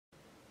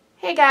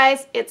Hey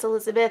guys, it's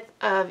Elizabeth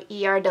of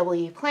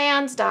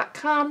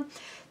erwplans.com.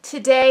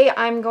 Today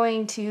I'm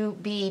going to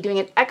be doing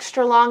an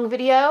extra long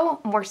video,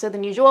 more so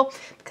than usual,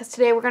 because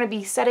today we're going to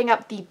be setting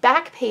up the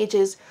back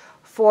pages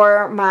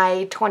for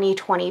my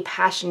 2020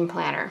 Passion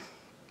Planner.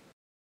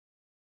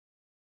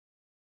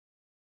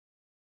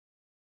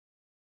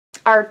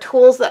 Our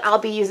tools that I'll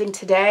be using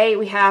today,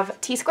 we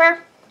have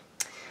T-Square,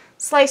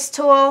 Slice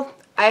Tool,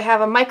 I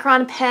have a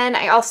Micron pen,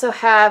 I also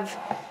have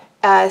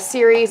a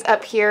series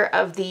up here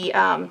of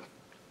the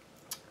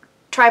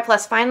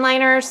Tri-Plus fine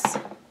liners.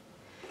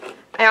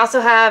 I also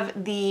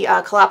have the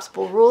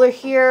collapsible ruler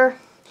here.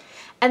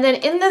 And then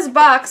in this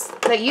box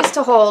that used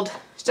to hold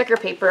sticker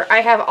paper,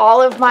 I have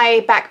all of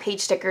my back page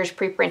stickers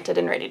pre-printed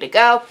and ready to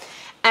go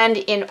and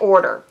in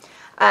order.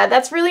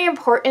 That's really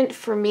important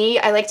for me.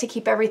 I like to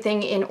keep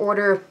everything in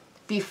order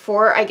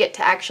before I get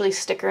to actually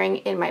stickering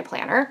in my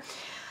planner.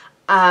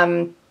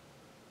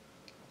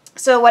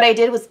 So what I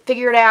did was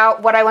figured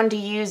out what I wanted to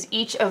use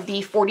each of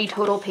the 40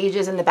 total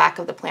pages in the back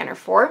of the planner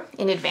for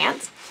in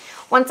advance.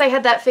 Once I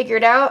had that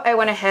figured out, I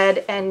went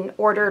ahead and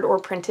ordered or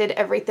printed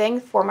everything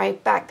for my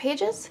back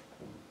pages.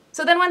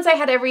 So then once I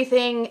had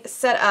everything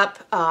set up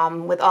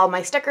with all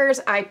my stickers,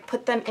 I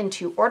put them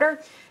into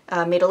order,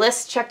 made a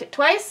list, checked it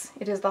twice.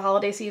 It is the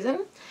holiday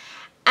season.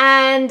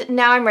 And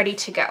now I'm ready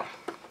to go.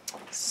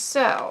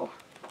 So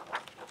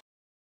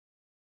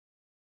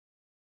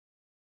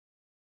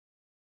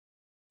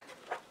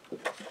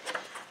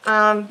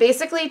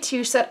basically,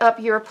 to set up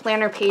your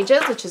planner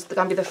pages, which is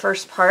going to be the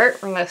first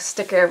part, we're going to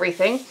sticker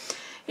everything.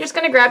 You're just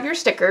going to grab your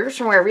stickers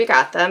from wherever you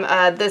got them.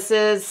 This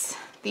is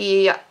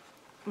the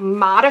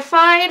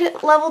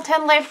modified Level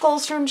 10 Life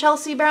Goals from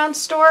Chelsea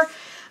Brown's store.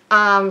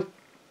 I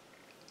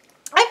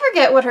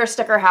forget what her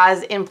sticker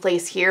has in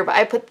place here, but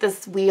I put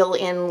this wheel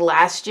in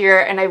last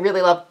year, and I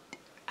really love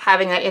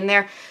having that in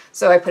there,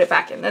 so I put it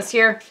back in this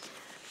year.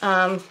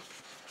 But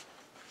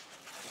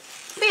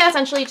yeah,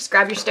 essentially, just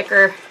grab your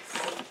sticker.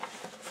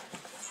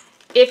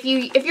 If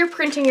you're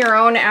printing your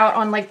own out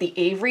on like the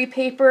Avery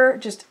paper,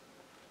 just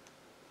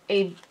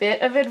a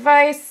bit of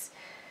advice,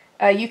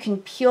 you can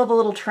peel the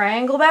little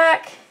triangle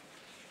back,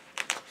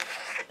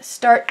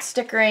 start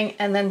stickering,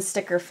 and then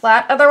sticker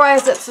flat.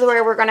 Otherwise, that's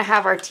where we're going to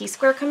have our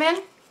T-square come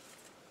in.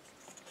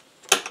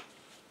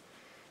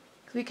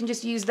 We can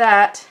just use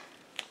that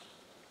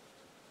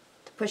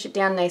to push it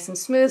down nice and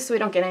smooth so we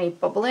don't get any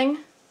bubbling.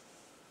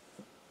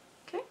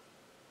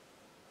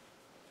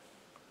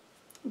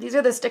 These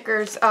are the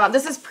stickers.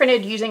 This is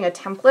printed using a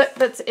template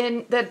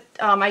that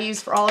I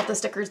use for all of the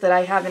stickers that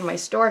I have in my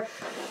store.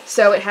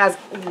 So it has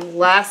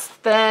less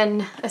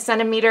than a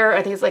centimeter.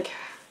 I think it's like,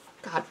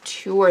 God,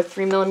 2 or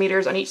 3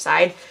 millimeters on each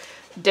side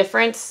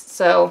difference.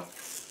 So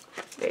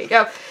there you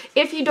go.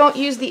 If you don't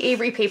use the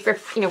Avery paper,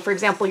 for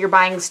example, you're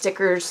buying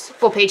stickers,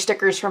 full page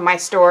stickers from my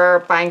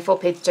store, buying full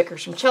page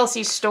stickers from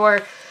Chelsea's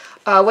store,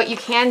 what you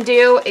can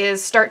do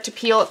is start to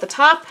peel at the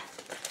top,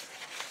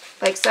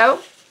 like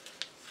so.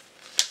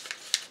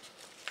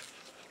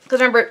 Because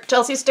remember,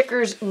 Chelsea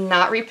stickers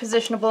not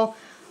repositionable.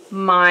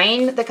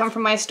 Mine that come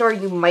from my store,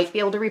 you might be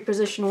able to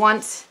reposition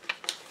once,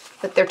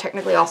 but they're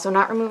technically also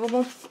not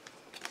removable.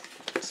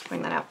 Just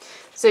bring that out.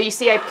 So you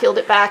see I peeled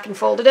it back and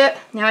folded it.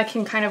 Now I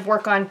can kind of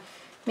work on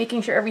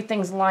making sure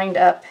everything's lined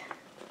up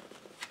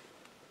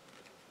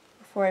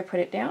before I put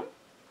it down.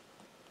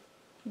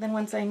 Then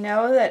once I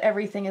know that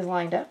everything is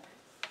lined up,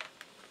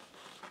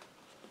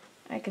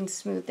 I can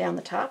smooth down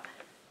the top.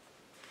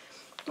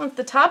 Once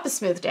the top is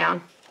smoothed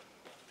down,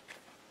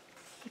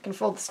 I can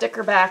fold the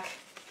sticker back,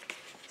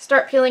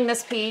 start peeling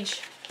this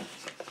page,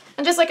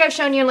 and just like I've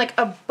shown you in like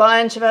a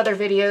bunch of other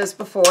videos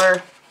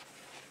before,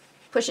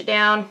 push it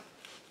down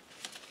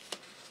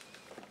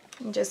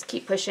and just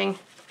keep pushing.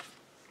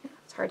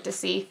 It's hard to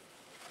see,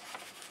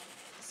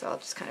 so I'll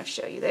just kind of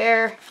show you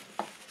there.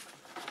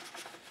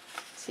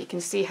 So you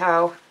can see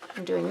how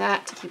I'm doing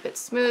that to keep it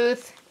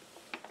smooth.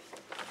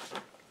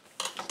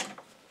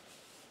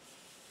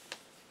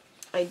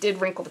 I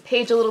did wrinkle the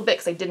page a little bit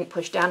because I didn't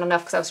push down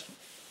enough because I was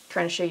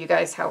trying to show you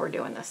guys how we're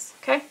doing this,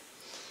 okay?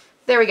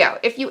 There we go.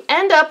 If you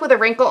end up with a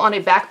wrinkle on a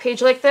back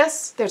page like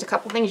this, there's a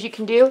couple things you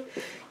can do.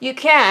 You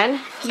can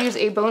use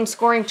a bone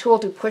scoring tool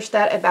to push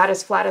that about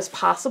as flat as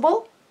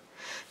possible.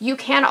 You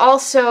can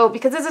also,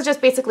 because this is just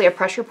basically a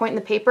pressure point in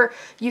the paper,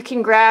 you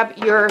can grab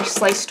your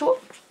slice tool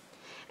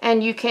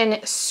and you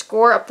can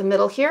score up the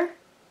middle here,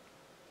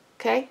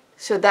 okay?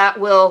 So that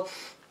will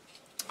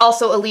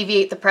also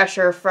alleviate the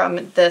pressure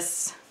from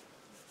this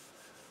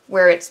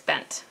where it's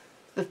bent,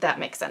 if that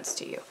makes sense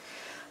to you.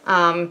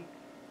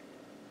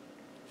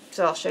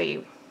 So I'll show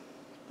you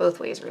both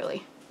ways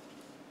really.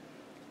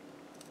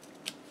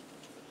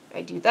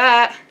 I do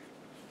that,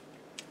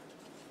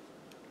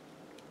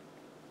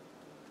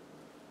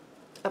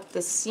 up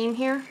this seam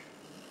here,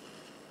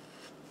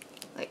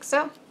 like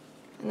so,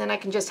 and then I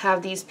can just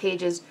have these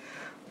pages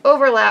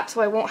overlap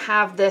so I won't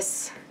have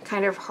this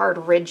kind of hard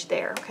ridge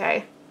there,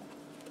 okay?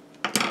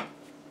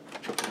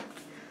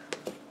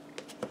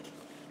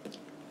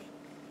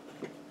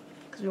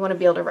 Because we want to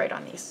be able to write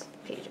on these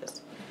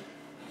pages.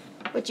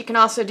 What you can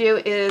also do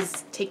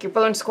is take your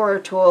bone scorer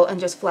tool and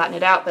just flatten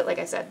it out, but like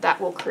I said,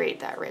 that will create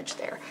that ridge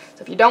there.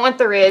 So if you don't want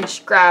the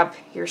ridge, grab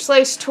your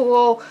slice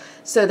tool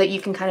so that you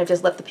can kind of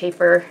just let the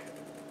paper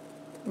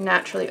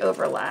naturally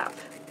overlap.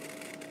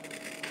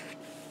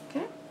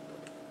 Okay.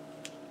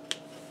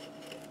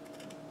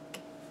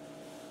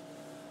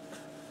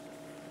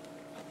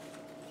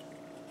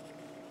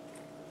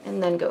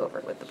 And then go over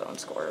it with the bone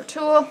scorer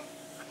tool.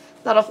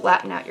 That'll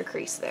flatten out your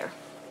crease there.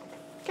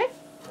 Okay.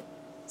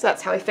 So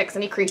that's how I fix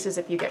any creases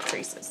if you get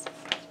creases.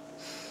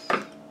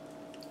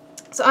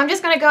 So I'm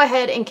just going to go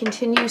ahead and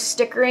continue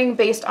stickering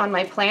based on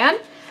my plan.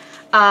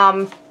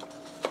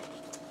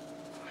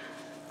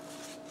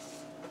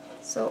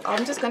 So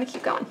I'm just going to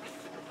keep going.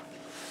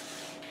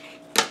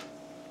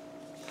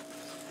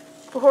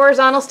 For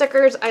horizontal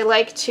stickers, I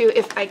like to,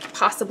 if I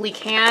possibly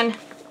can,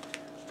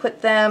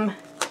 put them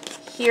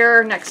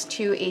here next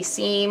to a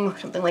seam,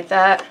 something like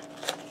that,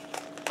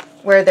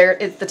 where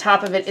the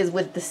top of it is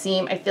with the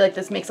seam. I feel like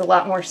this makes a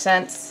lot more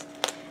sense.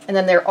 And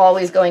then they're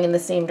always going in the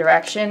same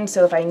direction.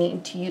 So if I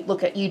need to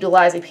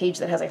utilize a page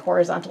that has a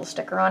horizontal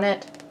sticker on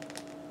it,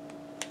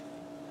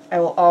 I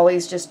will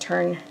always just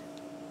turn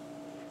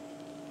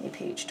a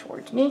page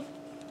towards me.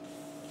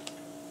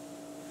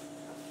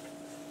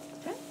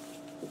 Okay.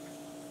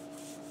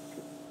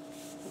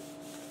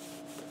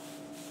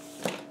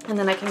 And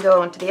then I can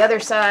go onto the other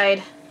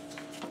side.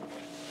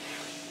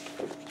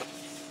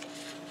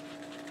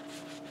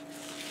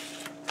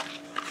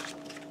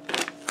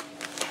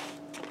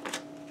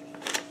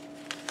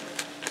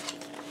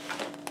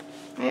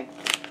 Right.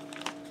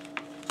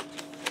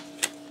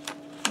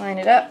 Line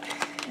it up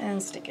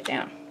and stick it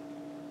down.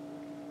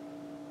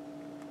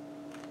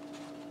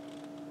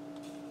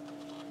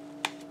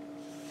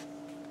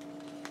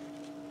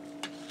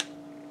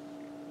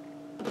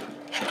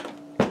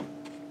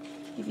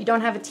 If you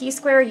don't have a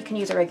T-square, you can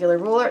use a regular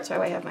ruler. That's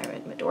why I have my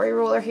Midori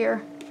ruler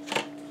here.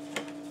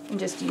 And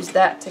just use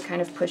that to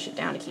kind of push it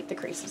down to keep the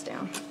creases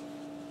down.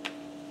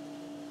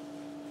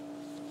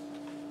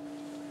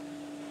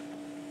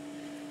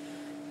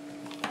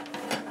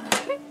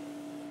 Okay.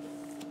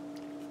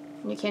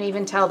 And you can't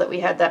even tell that we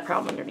had that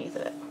problem underneath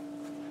of it.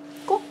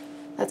 Cool.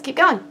 Let's keep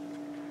going.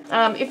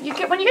 When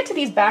you get to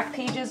these back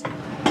pages,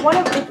 one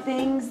of the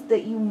things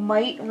that you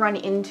might run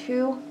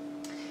into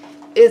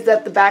is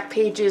that the back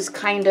pages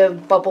kind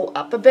of bubble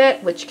up a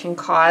bit, which can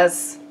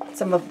cause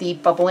some of the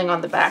bubbling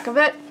on the back of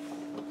it,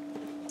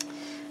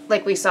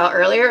 like we saw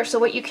earlier. So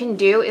what you can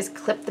do is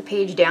clip the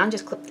page down,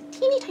 just clip the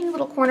teeny tiny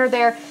little corner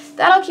there.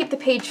 That'll keep the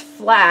page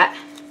flat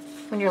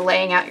when you're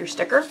laying out your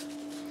sticker.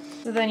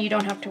 So then you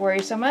don't have to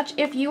worry so much.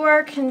 If you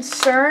are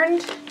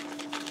concerned,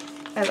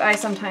 as I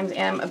sometimes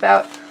am,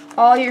 about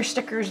all your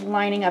stickers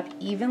lining up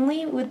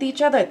evenly with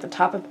each other, at the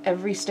top of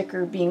every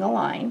sticker being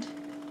aligned,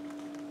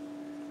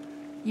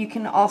 you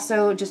can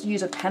also just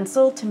use a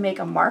pencil to make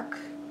a mark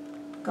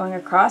going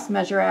across,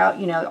 measure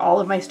out, all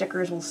of my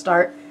stickers will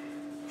start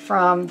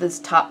from this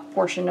top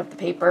portion of the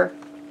paper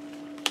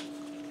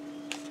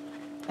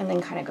and then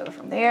kind of go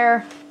from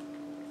there.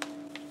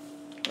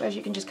 Whereas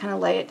you can just kind of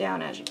lay it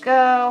down as you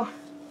go.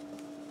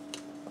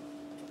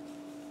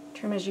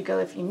 Trim as you go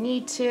if you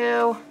need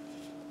to.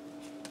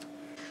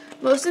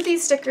 Most of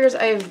these stickers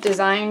I've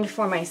designed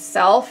for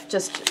myself,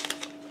 just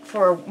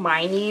for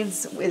my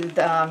needs with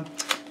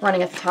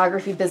running a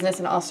photography business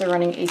and also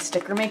running a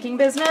sticker making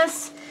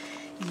business.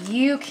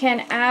 You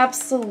can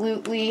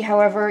absolutely,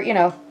 however,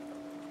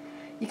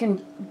 you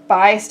can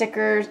buy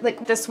stickers.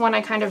 Like this one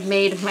I kind of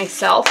made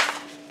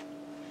myself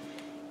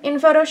in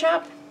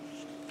Photoshop.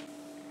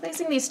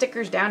 Placing these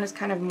stickers down is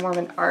kind of more of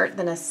an art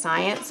than a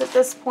science at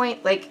this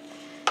point. Like,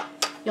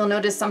 you'll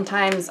notice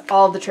sometimes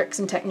all the tricks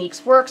and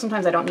techniques work.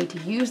 Sometimes I don't need to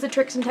use the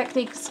tricks and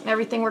techniques and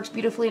everything works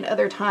beautifully, and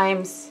other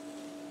times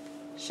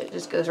shit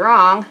just goes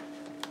wrong.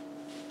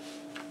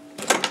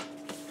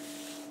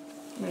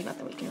 There's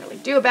nothing we can really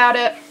do about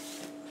it.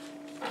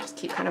 Just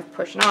keep kind of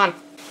pushing on.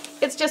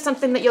 It's just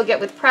something that you'll get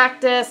with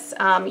practice.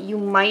 You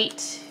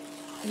might,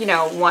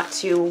 want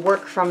to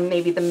work from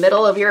maybe the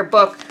middle of your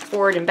book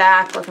forward and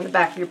back, or from the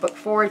back of your book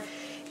forward.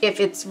 If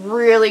it's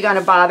really going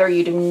to bother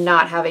you to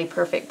not have a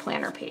perfect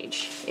planner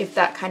page, if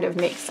that kind of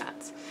makes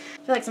sense.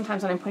 I feel like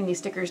sometimes when I'm putting these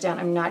stickers down,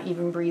 I'm not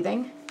even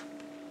breathing.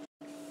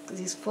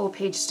 These full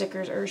page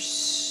stickers are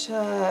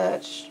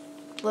such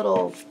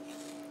little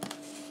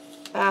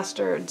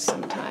bastards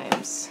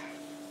sometimes.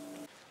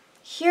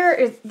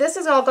 This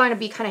is all going to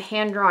be kind of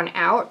hand drawn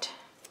out,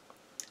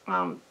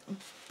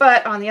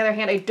 but on the other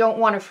hand, I don't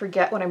want to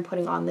forget what I'm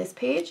putting on this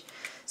page.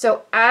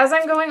 So as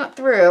I'm going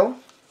through,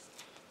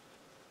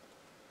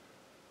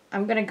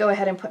 I'm going to go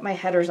ahead and put my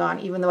headers on,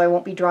 even though I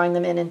won't be drawing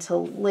them in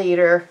until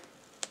later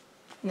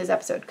in this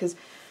episode, because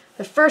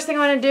the first thing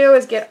I want to do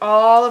is get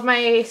all of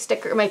my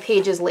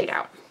pages laid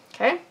out.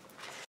 Okay.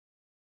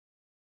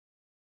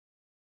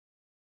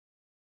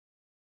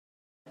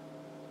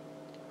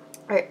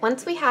 All right,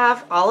 once we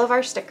have all of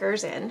our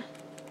stickers in,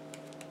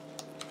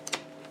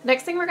 the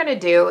next thing we're going to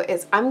do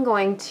is I'm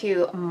going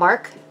to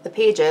mark the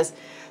pages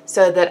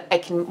so that I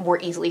can more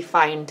easily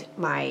find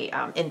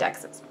my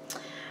indexes.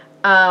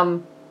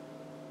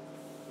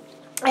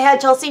 I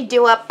had Chelsea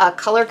do up a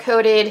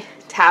color-coded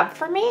tab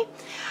for me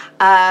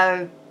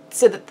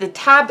so that the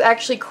tabs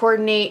actually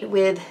coordinate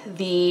with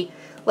the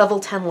level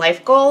 10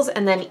 life goals,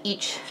 and then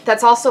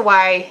that's also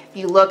why if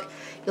you look,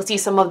 you'll see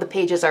some of the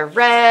pages are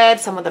red,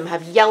 some of them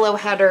have yellow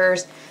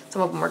headers,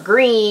 some of them are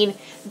green.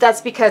 That's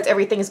because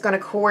everything is going to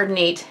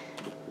coordinate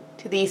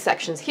to these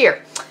sections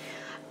here.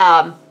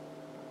 But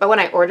when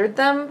I ordered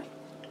them,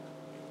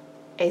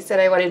 I said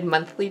I wanted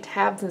monthly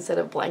tabs instead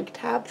of blank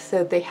tabs,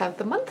 so they have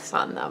the months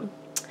on them.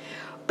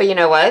 But you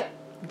know what?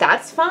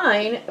 That's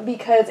fine,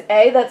 because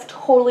A, that's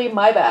totally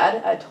my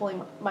bad. I totally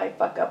my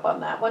fuck up on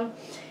that one.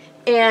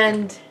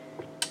 And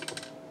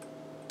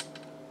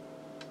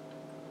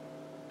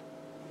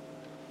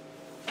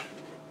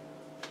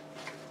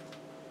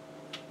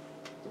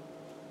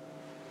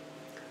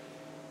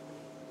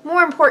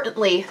more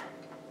importantly,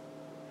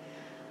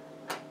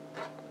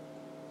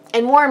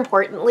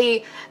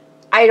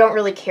 I don't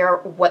really care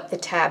what the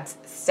tabs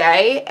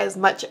say as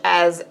much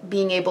as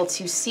being able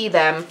to see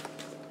them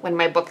when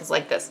my book is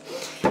like this.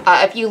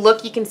 If you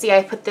look, you can see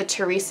I put the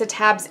Teresa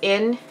tabs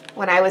in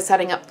when I was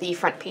setting up the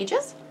front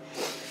pages.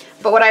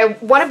 But what I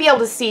want to be able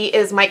to see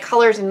is my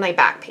colors in my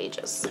back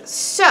pages.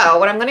 So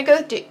what I'm going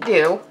to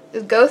do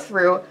is go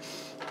through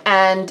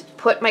and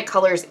put my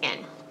colors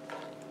in.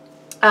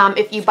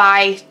 If you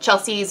buy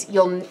Chelsea's,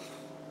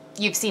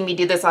 you've seen me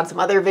do this on some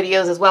other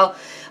videos as well,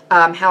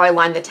 how I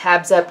line the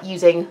tabs up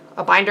using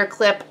a binder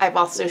clip. I've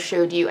also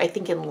showed you, I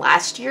think in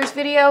last year's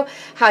video,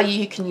 how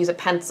you can use a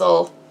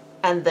pencil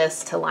and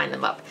this to line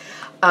them up.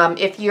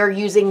 If you're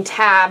using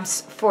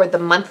tabs for the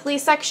monthly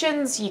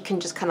sections, you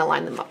can just kind of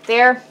line them up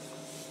there.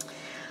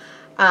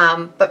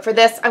 But for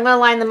this, I'm going to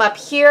line them up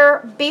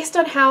here based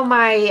on how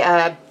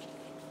my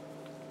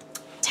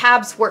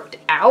tabs worked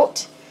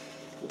out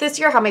this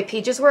year, how my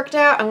pages worked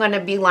out. I'm going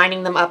to be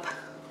lining them up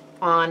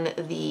on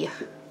the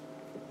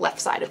left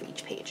side of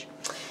each page.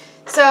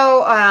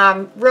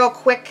 So real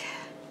quick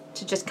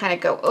to just kind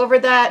of go over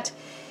that,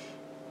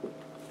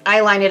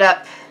 I line it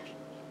up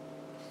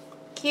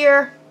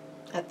here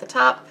at the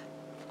top.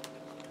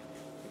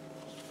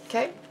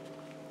 Okay,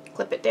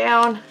 clip it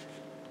down,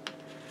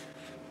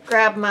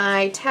 grab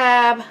my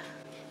tab,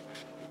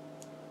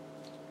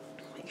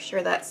 make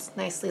sure that's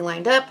nicely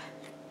lined up,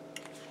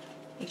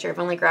 make sure I've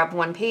only grabbed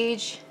one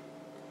page,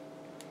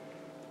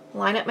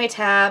 line up my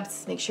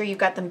tabs, make sure you've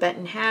got them bent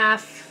in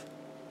half,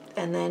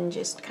 and then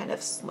just kind of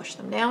smush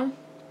them down.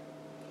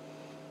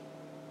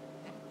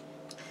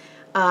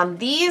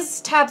 These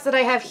tabs that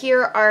I have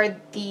here are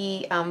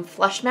the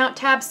flush mount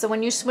tabs, so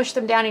when you smush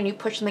them down and you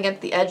push them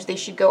against the edge, they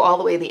should go all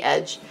the way to the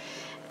edge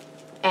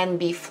and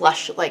be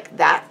flush like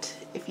that,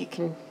 if you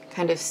can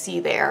kind of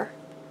see there.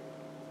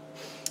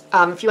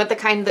 If you want the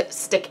kind that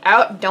stick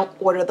out, don't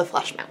order the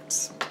flush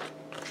mounts.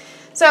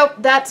 So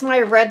that's my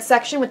red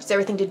section, which is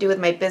everything to do with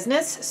my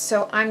business.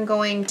 So I'm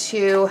going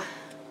to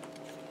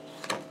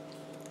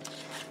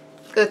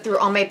go through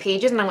all my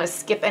pages, and I'm going to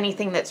skip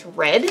anything that's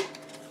red.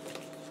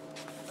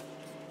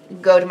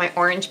 Go to my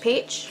orange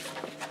page,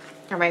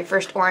 or my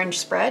first orange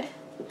spread.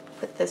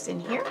 Put this in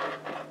here.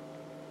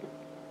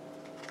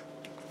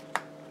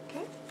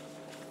 Okay.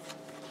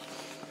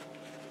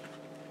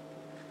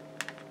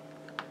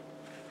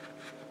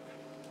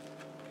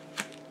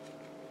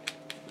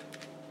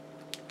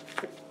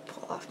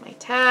 Pull off my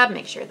tab,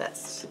 make sure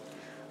that's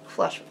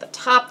flush with the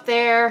top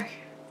there.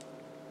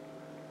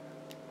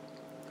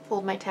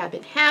 Fold my tab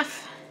in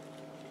half.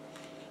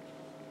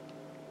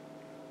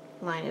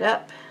 Line it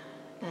up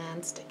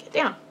and stick it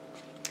down.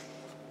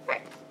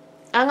 Alright,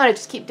 I'm going to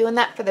just keep doing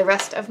that for the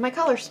rest of my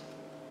colors.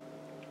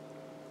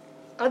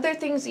 Other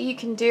things that you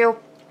can do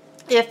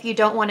if you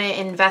don't want to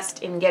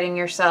invest in getting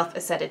yourself a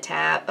set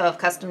of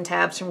custom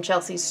tabs from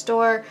Chelsea's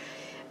store,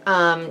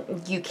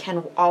 you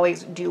can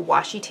always do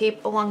washi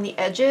tape along the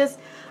edges,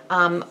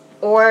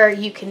 or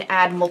you can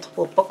add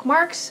multiple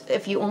bookmarks.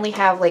 If you only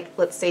have, like,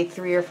 let's say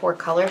 3 or 4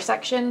 color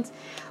sections,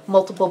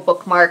 multiple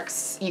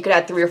bookmarks, you could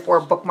add 3 or 4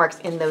 bookmarks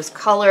in those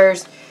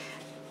colors.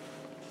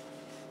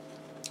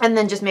 And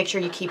then just make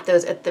sure you keep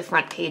those at the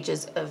front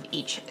pages of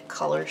each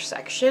color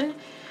section.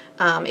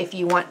 If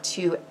you want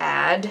to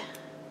add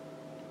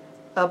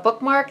a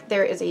bookmark,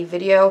 there is a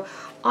video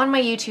on my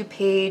YouTube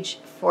page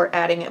for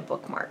adding a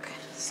bookmark.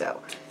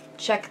 So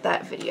check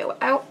that video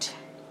out.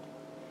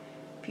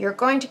 If you're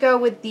going to go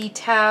with the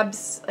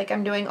tabs like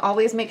I'm doing,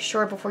 always make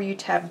sure before you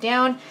tab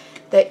down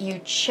that you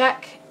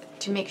check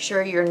to make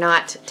sure you're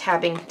not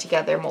tabbing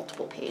together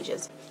multiple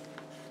pages.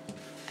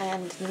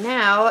 And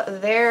now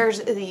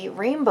there's the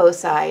rainbow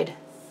side,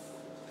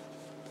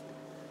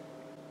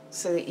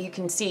 so that you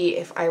can see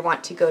if I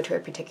want to go to a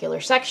particular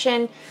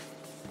section.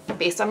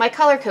 Based on my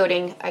color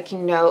coding, I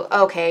can know,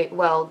 okay,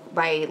 well,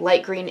 my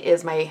light green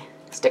is my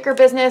sticker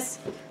business,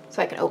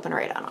 so I can open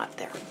right on up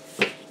there.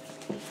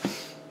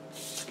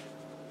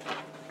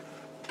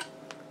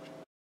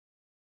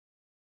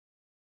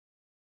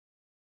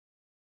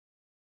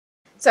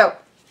 So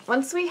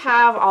once we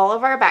have all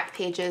of our back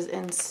pages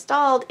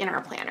installed in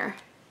our planner,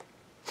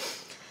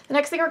 the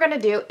next thing we're going to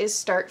do is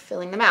start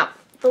filling them out.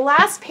 The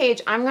last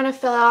page I'm going to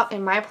fill out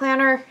in my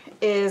planner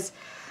is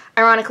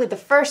ironically the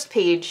first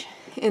page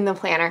in the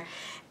planner,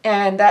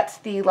 and that's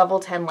the level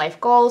 10 life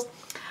goals.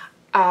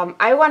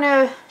 I want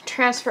to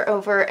transfer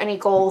over any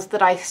goals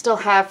that I still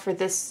have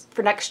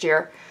for next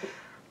year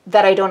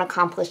that I don't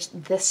accomplish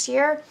this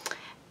year.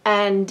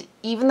 And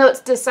even though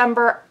it's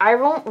December, I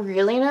won't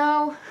really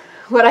know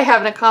what I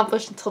haven't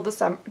accomplished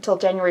until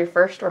January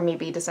 1st or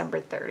maybe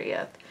December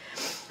 30th.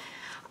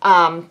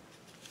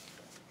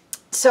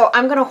 So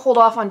I'm going to hold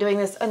off on doing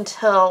this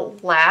until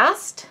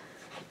last.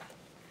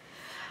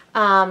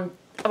 I'm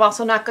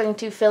also not going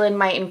to fill in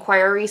my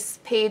inquiries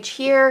page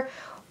here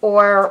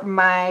or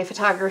my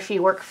photography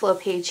workflow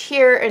page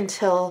here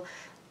until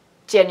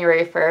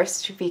January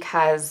 1st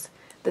because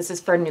this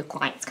is for new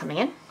clients coming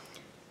in.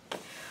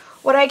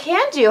 What I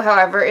can do,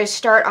 however, is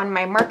start on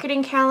my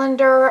marketing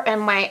calendar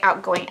and my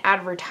outgoing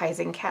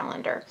advertising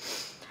calendar.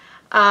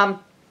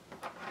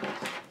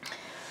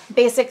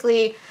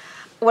 Basically,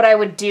 what I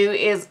would do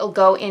is I'll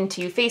go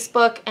into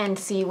Facebook and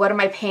see what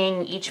am I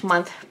paying each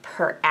month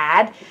per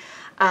ad.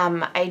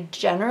 I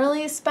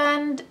generally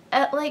spend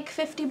at like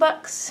 50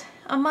 bucks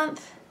a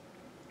month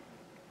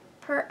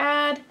per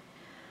ad.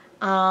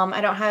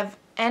 I don't have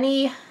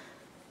any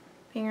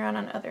being around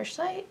on other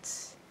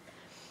sites.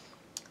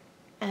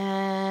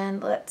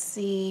 And let's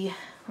see,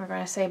 we're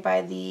going to say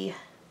by the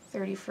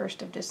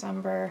 31st of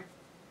December.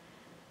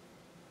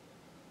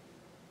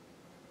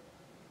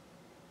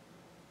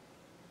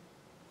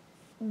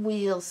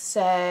 We'll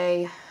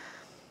say,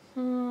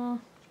 let's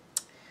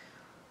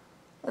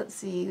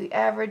see, we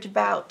average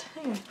about,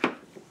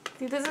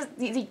 see, this is,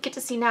 you get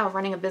to see now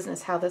running a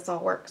business how this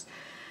all works.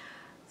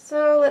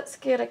 So let's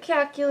get a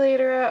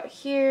calculator out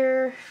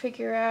here,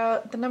 figure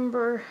out the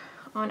number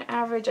on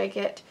average I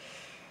get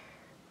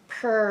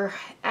per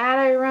ad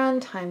I run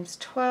times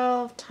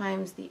 12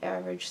 times the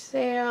average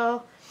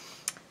sale.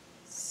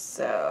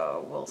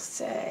 So we'll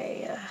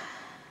say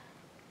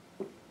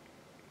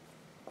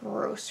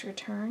gross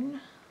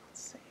return,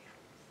 let's say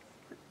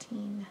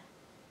 14,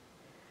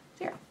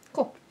 0.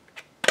 Cool.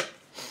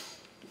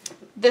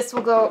 This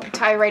will go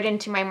tie right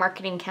into my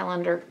marketing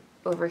calendar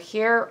over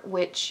here,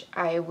 which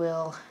I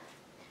was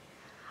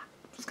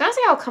gonna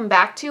say I'll come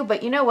back to,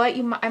 but you know what?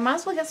 I might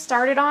as well get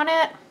started on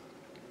it.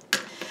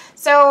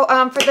 So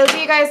for those of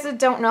you guys that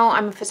don't know,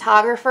 I'm a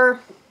photographer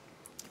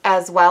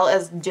as well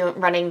as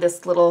running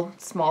this little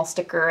small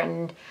sticker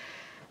and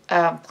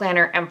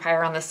planner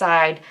empire on the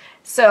side.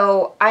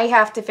 So I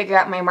have to figure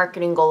out my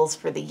marketing goals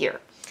for the year.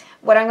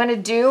 What I'm going to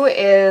do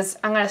is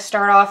I'm going to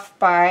start off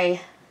by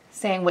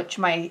saying which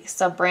my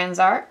sub-brands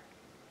are.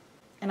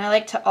 And I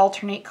like to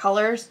alternate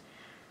colors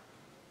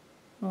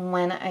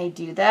when I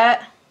do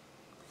that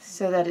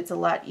so that it's a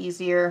lot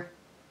easier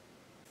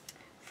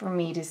for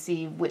me to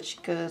see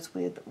which goes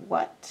with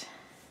what.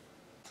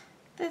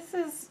 This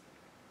is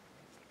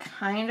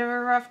kind of a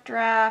rough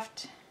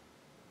draft.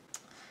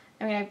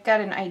 I mean, I've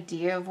got an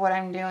idea of what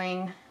I'm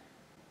doing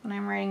when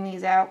I'm writing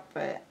these out,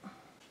 and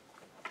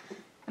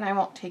I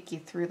won't take you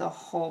through the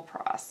whole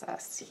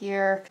process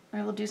here.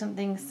 I will do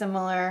something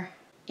similar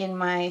in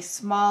my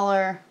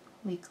smaller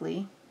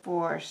weekly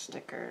for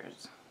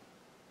stickers.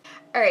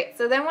 All right,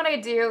 so then what I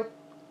do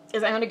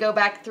is I'm going to go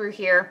back through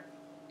here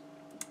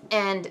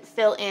and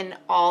fill in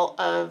all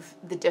of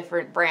the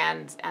different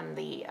brands and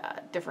the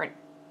different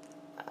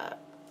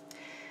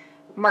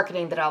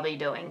marketing that I'll be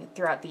doing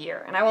throughout the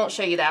year. And I won't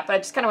show you that, but I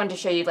just kind of wanted to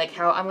show you like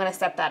how I'm going to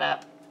set that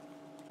up,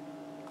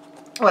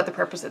 what the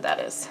purpose of that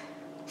is.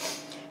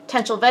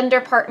 Potential vendor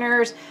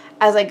partners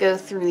as I go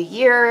through the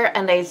year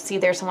and I see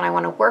there's someone I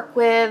want to work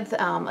with,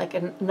 like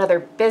another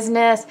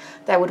business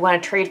that I would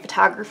want to trade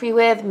photography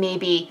with.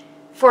 Maybe,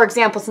 for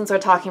example, since we're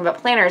talking about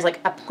planners, like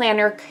a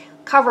planner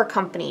cover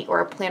company or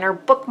a planner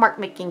bookmark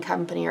making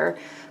company or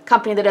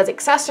company that does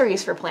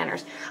accessories for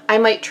planners. I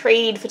might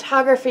trade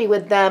photography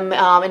with them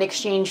in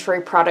exchange for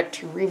a product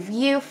to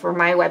review for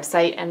my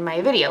website and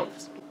my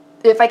videos.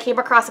 If I came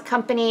across a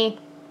company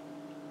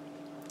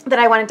that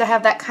I wanted to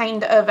have that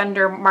kind of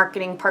vendor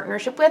marketing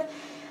partnership with,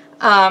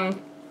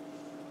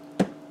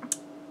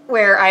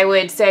 where I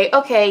would say,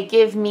 okay,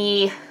 give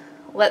me,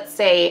 let's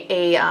say,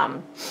 a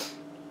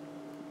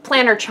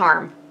planner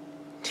charm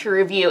to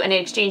review, and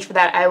in exchange for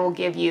that I will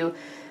give you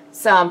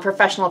some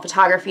professional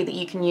photography that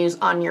you can use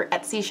on your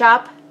Etsy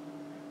shop,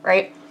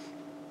 right?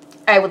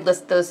 I would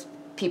list those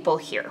people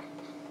here.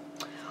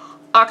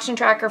 Auction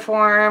tracker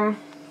form,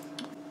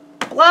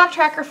 blog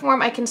tracker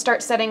form I can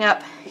start setting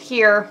up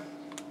here.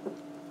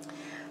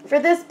 For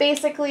this,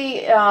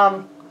 basically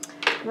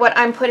what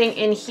I'm putting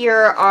in here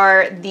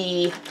are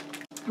the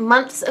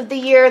months of the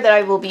year that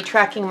I will be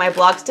tracking my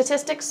blog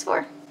statistics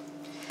for.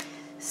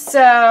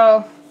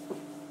 So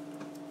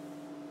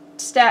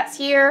stats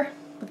here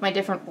with my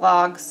different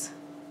blogs,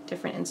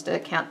 different Insta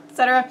account,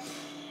 etc.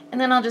 And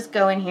then I'll just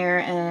go in here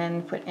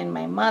and put in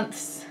my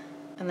months.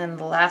 And then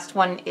the last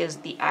one is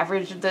the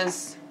average of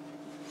those.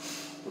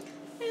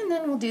 And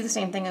then we'll do the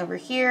same thing over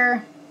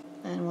here.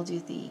 And we'll do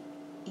the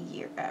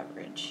year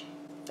average.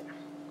 There.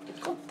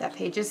 Cool. That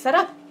page is set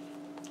up.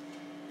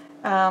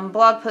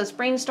 Blog post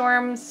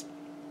brainstorms.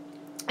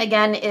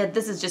 Again,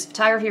 this is just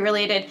photography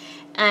related,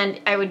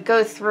 and I would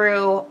go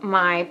through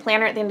my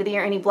planner at the end of the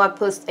year. Any blog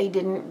posts I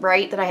didn't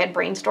write that I had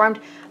brainstormed,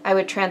 I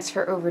would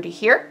transfer over to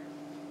here.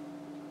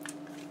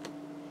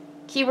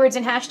 Keywords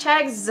and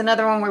hashtags is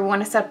another one where we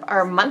want to set up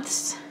our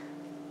months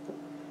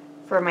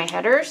for my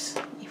headers.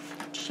 Let me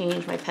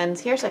change my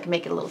pens here so I can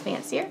make it a little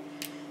fancier.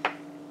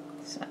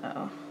 So,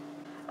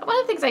 one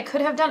of the things I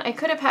could have done, I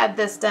could have had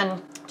this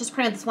done, just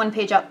printed this one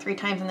page out 3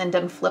 times and then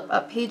done flip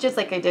up pages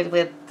like I did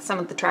with some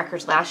of the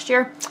trackers last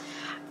year.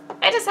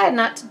 I decided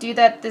not to do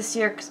that this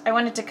year because I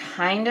wanted to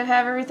kind of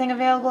have everything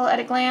available at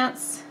a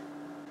glance.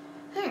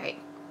 Alright,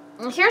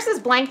 here's this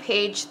blank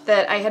page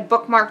that I had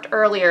bookmarked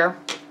earlier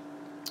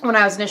when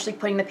I was initially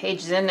putting the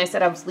pages in. I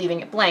said I was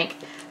leaving it blank.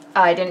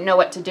 I didn't know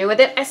what to do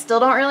with it. I still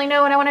don't really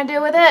know what I want to do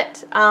with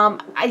it.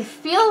 I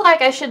feel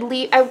like I should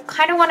leave, I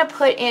kind of want to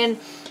put in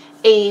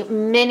a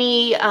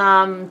mini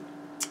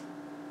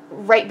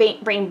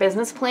right brain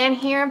business plan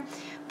here,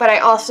 but I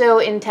also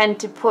intend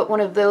to put one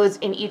of those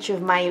in each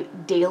of my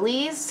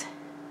dailies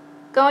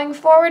going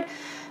forward.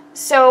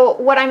 So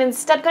what I'm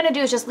instead going to do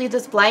is just leave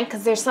this blank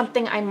because there's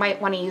something I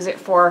might want to use it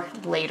for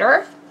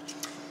later.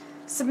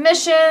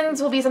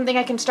 Submissions will be something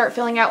I can start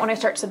filling out when I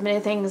start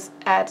submitting things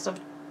as of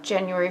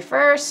January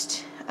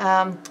 1st.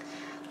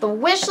 The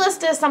wish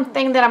list is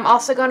something that I'm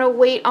also going to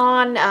wait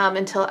on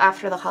until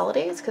after the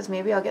holidays, because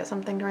maybe I'll get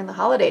something during the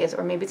holidays,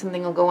 or maybe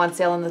something will go on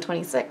sale on the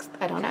 26th.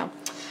 I don't know.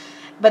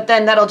 But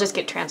then that'll just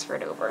get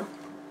transferred over.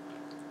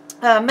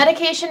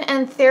 Medication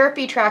and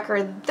therapy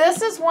tracker.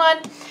 This is one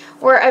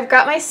where I've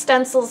got my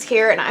stencils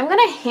here, and I'm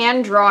going to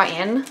hand draw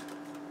in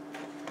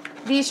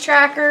these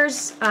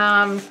trackers.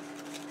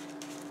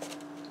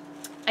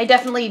 I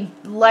definitely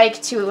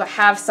like to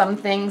have some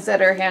things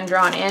that are hand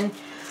drawn in.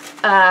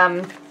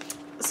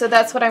 So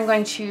that's what I'm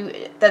going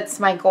to, that's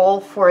my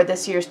goal for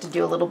this year, is to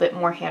do a little bit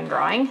more hand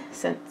drawing,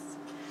 since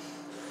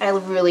I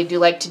really do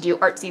like to do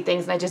artsy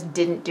things and I just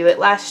didn't do it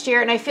last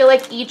year. And I feel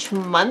like each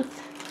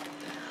month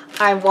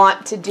I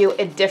want to do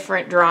a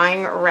different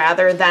drawing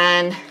rather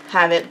than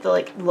have it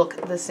like look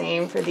the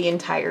same for the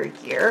entire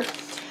year.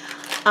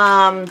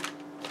 And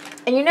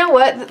you know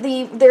what?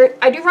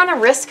 I do run a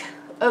risk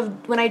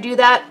of, when I do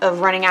that,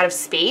 of running out of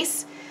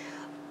space,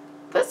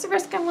 but it's a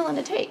risk I'm willing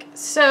to take.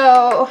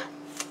 So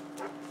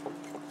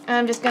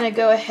I'm just going to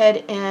go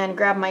ahead and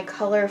grab my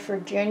color for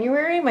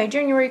January. My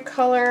January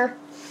color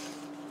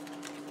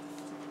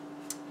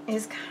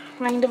is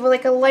kind of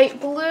like a light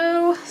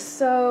blue,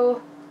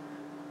 so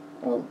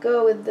we'll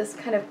go with this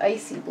kind of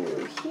icy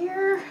blue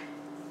here.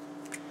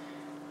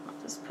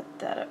 I'll just put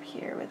that up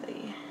here with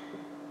a...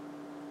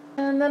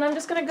 And then I'm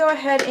just going to go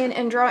ahead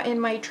and draw in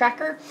my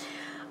tracker.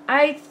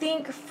 I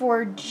think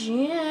for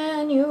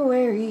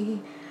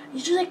January, I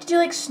usually like to do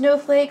like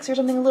snowflakes or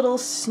something a little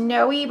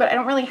snowy, but I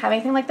don't really have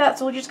anything like that,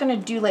 so we're just going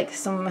to do like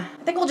some,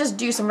 I think we'll just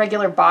do some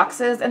regular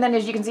boxes. And then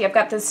as you can see, I've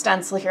got this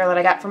stencil here that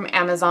I got from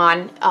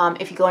Amazon.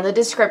 If you go in the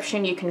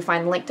description, you can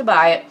find the link to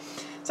buy it.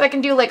 So I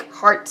can do like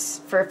hearts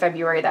for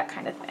February, that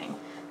kind of thing.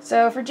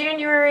 So for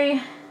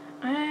January,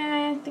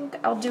 I think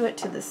I'll do it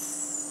to the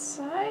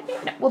side.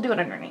 No, we'll do it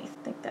underneath.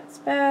 I think that's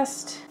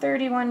best.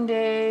 31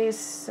 days,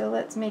 so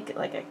let's make it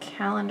like a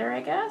calendar,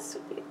 I guess,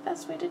 would be the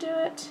best way to do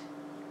it.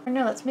 Or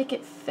no, let's make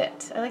it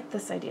fit. I like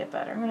this idea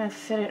better. I'm going to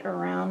fit it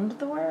around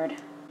the word.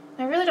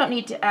 I really don't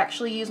need to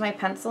actually use my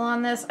pencil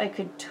on this. I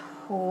could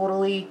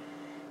totally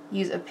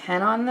use a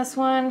pen on this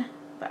one,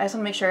 but I just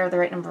want to make sure I have the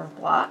right number of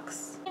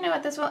blocks. You know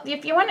what, this one,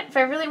 if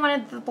I really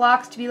wanted the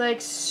blocks to be like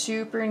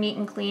super neat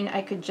and clean,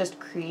 I could just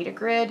create a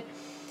grid.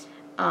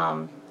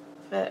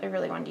 But I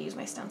really wanted to use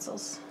my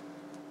stencils.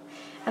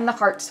 And the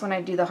hearts, when I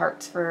do the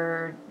hearts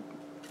for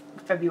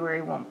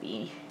February, won't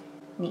be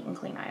neat and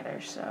clean either,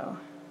 so...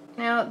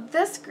 Now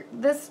this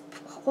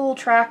whole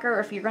tracker,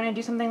 if you're going to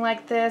do something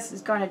like this,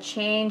 is going to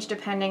change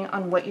depending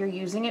on what you're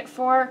using it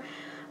for.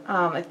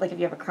 Like if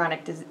you have a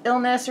chronic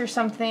illness or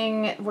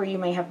something where you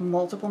may have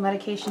multiple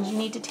medications you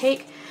need to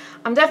take.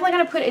 I'm definitely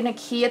going to put in a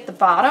key at the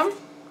bottom.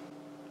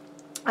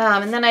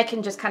 And then I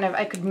can just kind of,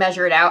 I could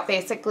measure it out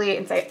basically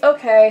and say,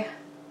 okay,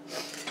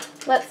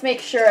 let's make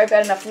sure I've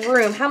got enough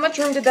room. How much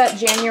room did that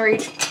January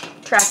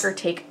tracker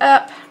take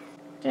up?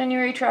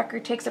 January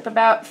tracker takes up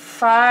about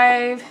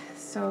 5.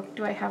 So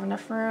do I have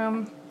enough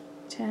room?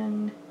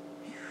 10.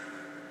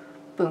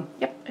 Boom.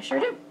 Yep, I sure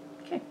do.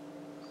 Okay.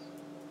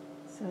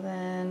 So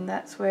then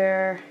that's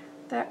where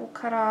that will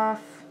cut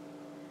off.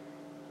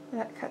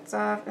 That cuts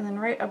off. And then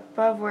right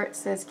above where it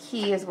says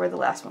key is where the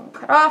last one will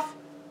cut off.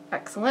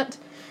 Excellent.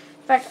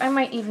 In fact, I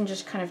might even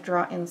just kind of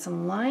draw in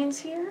some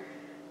lines here.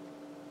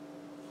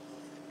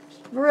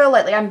 Just real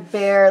lightly. I'm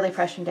barely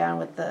pressing down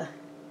with the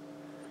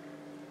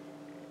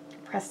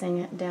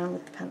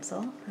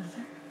pencil,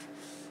 rather.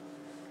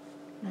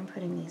 I'm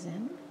putting these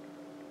in.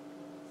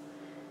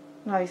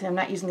 And obviously I'm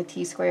not using the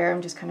T-square,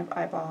 I'm just kind of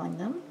eyeballing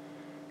them.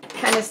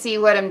 Kind of see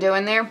what I'm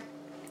doing there.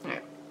 All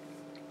right.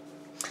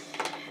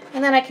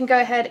 And then I can go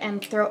ahead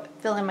and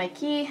fill in my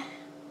key.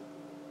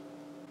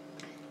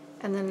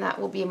 And then that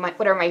will be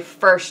whatever my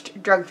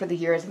first drug for the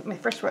year is. My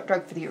first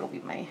drug for the year will be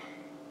my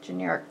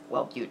generic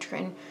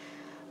Wellbutrin.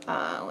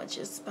 which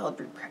is spelled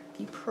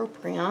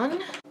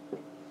bupropion.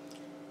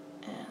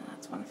 And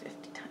that's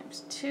 150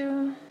 times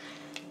 2.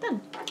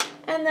 Done.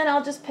 And then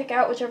I'll just pick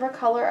out whichever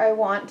color I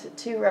want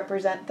to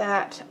represent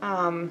that.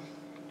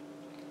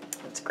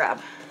 Let's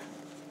grab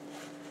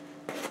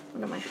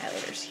one of my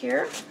highlighters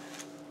here.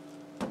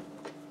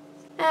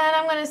 And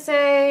I'm going to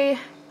say,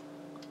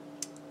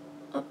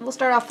 we'll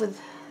start off with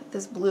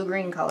this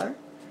blue-green color.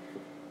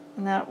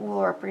 And that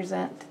will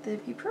represent the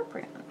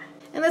bupropion.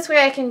 And this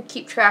way I can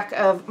keep track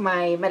of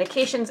my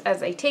medications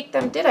as I take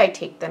them, did I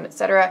take them,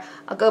 etc.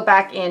 I'll go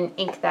back and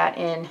ink that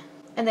in.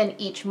 And then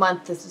each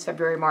month, this is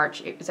February,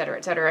 March,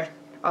 etc.,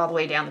 all the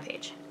way down the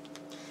page.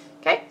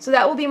 Okay, so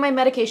that will be my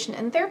medication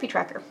and therapy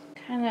tracker.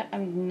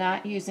 I'm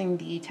not using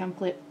the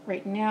template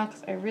right now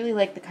because I really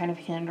like the kind of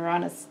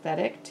hand-drawn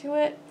aesthetic to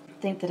it. I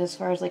think that as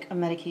far as like a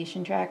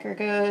medication tracker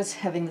goes,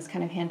 having this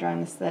kind of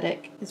hand-drawn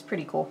aesthetic is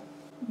pretty cool.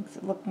 It makes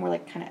it look more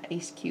like kind of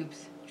ice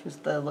cubes, which was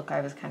the look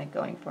I was kind of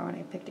going for when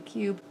I picked a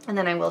cube. And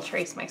then I will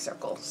trace my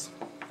circles.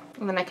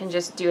 And then I can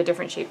just do a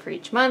different shape for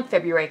each month.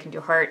 February I can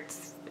do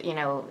hearts, you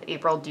know,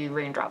 April do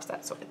raindrops,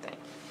 that sort of thing.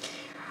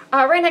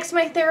 Right next to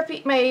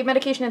my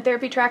medication and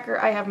therapy tracker,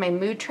 I have my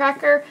mood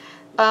tracker,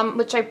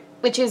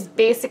 which is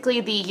basically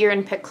the year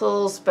in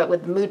pixels, but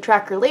with the mood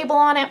tracker label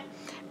on it.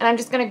 And I'm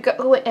just going to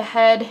go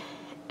ahead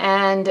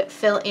and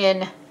fill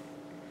in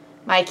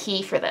my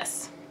key for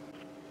this.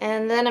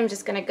 And then I'm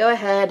just going to go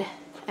ahead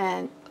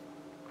and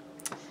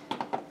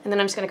then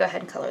I'm just going to go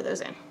ahead and color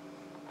those in.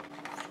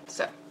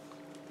 So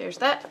there's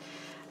that.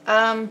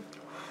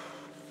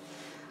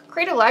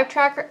 Create a live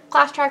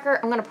class tracker,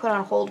 I'm going to put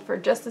on hold for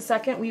just a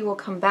second. We will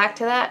come back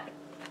to that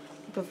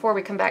before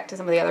we come back to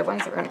some of the other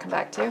ones that we're going to come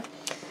back to.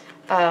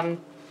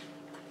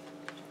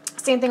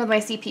 Same thing with my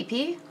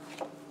CPP.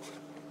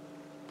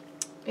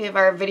 We have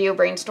our video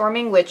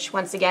brainstorming, which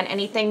once again,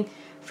 anything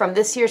from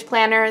this year's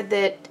planner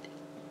that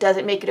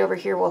doesn't make it over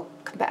here we'll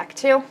come back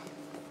to.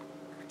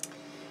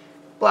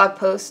 Blog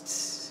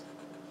posts,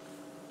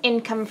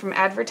 income from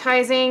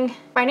advertising.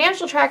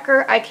 Financial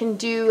tracker I can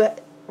do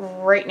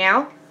right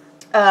now.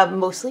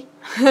 Mostly.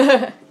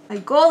 My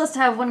goal is to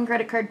have one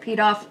credit card paid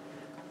off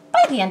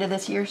by the end of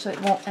this year so it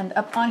won't end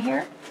up on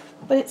here,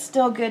 but it's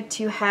still good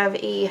to have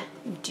a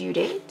due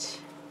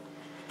date.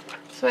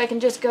 So I can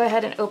just go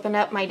ahead and open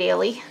up my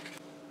daily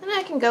and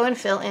I can go and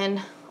fill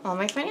in all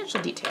my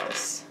financial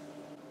details.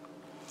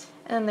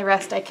 And the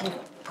rest I can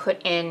put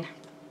in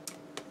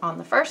on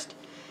the first.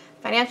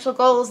 Financial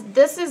goals.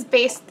 This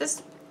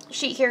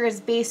sheet here is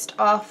based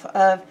off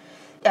of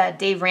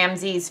Dave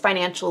Ramsey's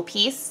financial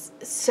piece.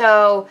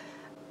 So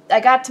I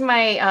got to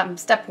my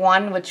step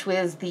 1, which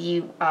was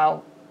the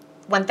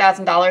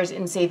 $1,000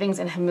 in savings,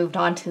 and have moved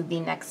on to the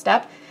next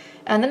step.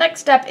 And the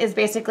next step is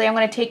basically I'm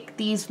going to take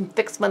these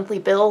fixed monthly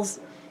bills,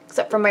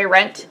 except for my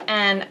rent,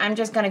 and I'm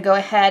just going to go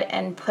ahead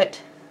and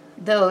put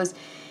those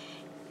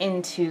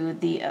into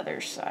the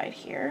other side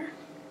here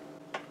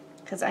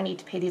because I need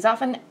to pay these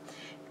off. And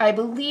I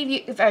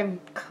believe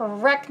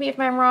correct me if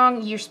I'm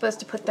wrong, you're supposed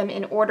to put them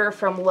in order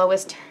from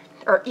lowest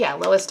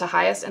to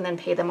highest and then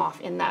pay them off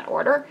in that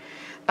order.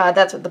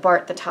 That's what the bar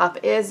at the top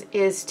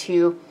is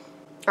to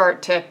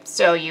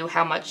show you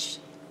how much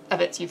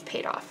of it you've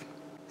paid off.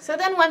 So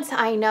then once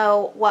I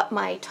know what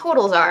my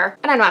totals are,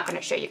 and I'm not going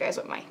to show you guys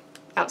what my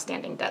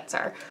outstanding debts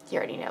are, you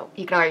already know,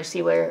 you can already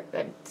see where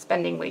I'm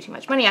spending way too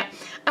much money at,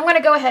 I'm going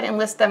to go ahead and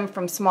list them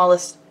from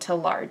smallest to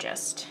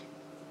largest.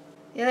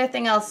 The other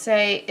thing I'll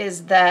say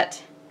is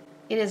that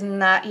it is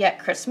not yet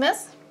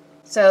Christmas,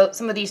 so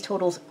some of these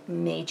totals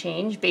may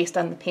change based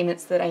on the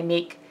payments that I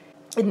make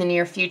in the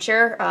near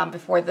future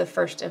before the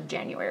 1st of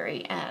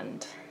January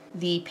and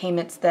the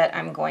payments that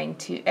I'm going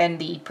to, and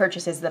the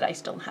purchases that I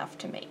still have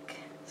to make.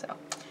 So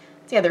that's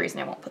the other reason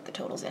I won't put the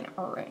totals in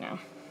right now.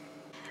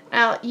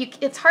 Now,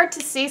 it's hard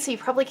to see, so you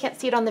probably can't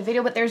see it on the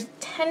video, but there's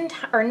 9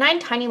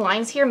 tiny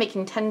lines here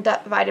making 10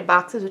 divided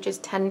boxes, which is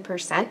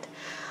 10%.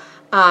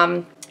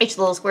 Each of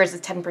the little squares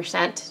is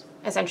 10%,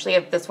 essentially,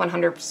 of this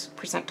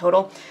 100%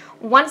 total.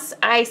 Once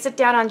I sit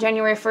down on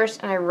January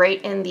 1st and I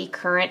write in the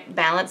current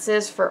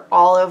balances for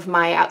all of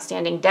my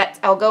outstanding debts,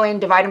 I'll go in,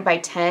 divide them by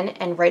 10,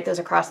 and write those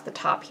across the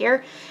top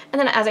here. And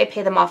then as I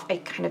pay them off, I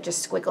kind of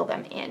just squiggle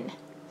them in,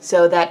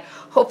 so that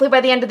hopefully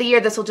by the end of the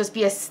year,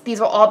 these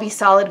will all be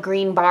solid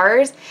green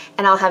bars,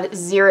 and I'll have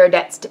 0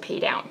 debts to pay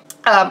down.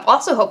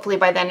 Also, hopefully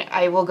by then,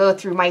 I will go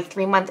through my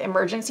 3-month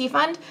emergency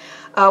fund.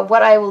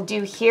 What I will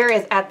do here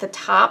is at the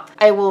top,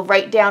 I will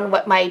write down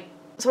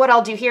what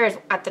I'll do here is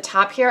at the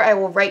top here, I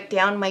will write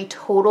down my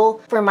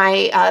total for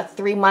my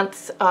 3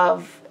 months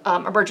of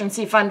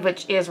emergency fund,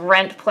 which is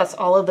rent plus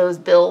all of those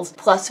bills,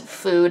 plus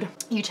food,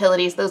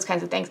 utilities, those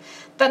kinds of things.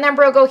 That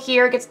number will go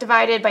here, gets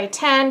divided by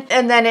 10,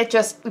 and then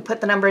we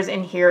put the numbers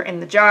in here in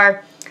the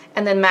jar,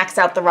 and then max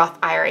out the Roth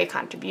IRA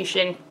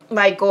contribution.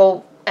 My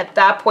goal at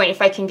that point,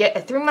 if I can get a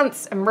 3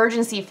 months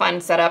emergency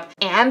fund set up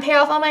and pay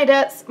off all my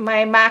debts,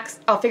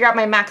 I'll figure out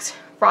my max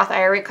Roth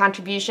IRA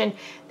contribution.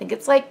 I think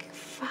it's like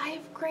 $5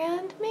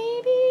 grand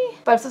maybe?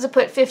 But I'm supposed to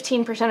put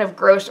 15% of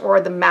gross or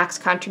the max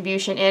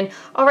contribution in.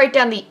 I'll write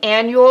down the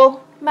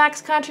annual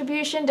max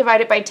contribution,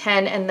 divide it by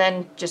 10, and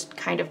then just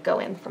kind of go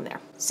in from there.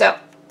 So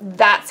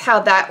that's how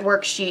that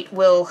worksheet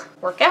will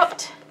work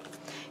out.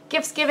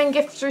 Gifts given,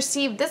 gifts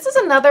received. This is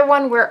another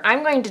one where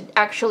I'm going to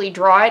actually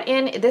draw it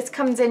in. This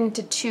comes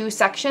into 2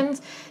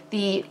 sections.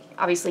 The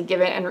obviously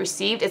given and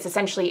received is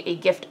essentially a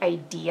gift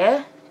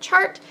idea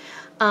chart.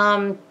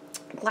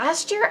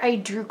 Last year I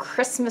drew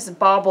Christmas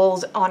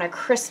baubles on a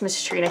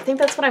Christmas tree, and I think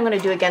that's what I'm going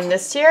to do again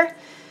this year.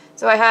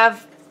 So I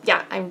have,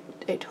 yeah, I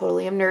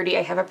totally am nerdy.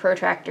 I have a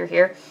protractor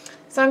here.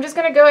 So I'm just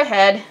going to go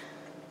ahead.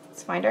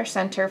 Let's find our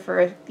center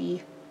for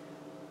the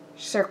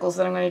circles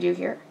that I'm going to do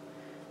here.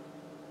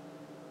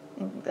 I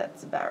think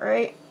that's about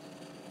right.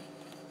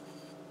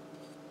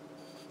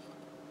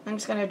 I'm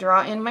just going to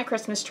draw in my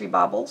Christmas tree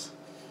baubles.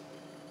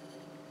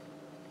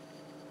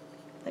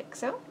 Like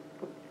so.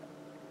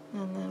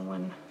 And then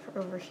one for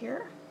over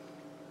here.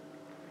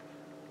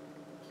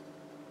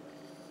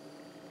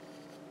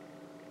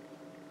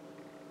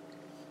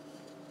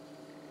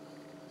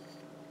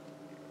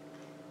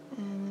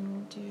 And then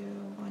we'll do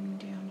one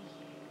down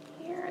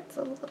here. It's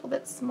a little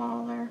bit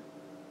smaller.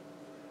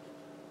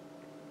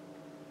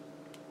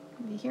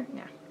 Maybe here?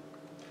 No.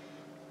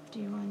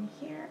 Do one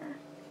here.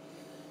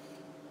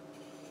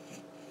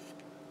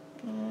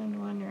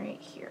 And one right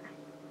here.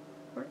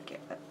 Work it.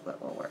 That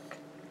will work.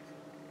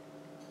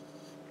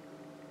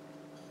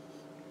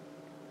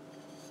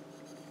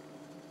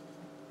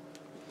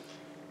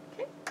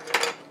 Okay.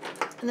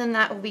 And then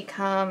that will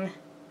become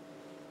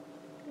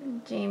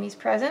Jamie's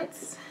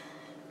presents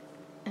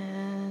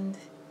and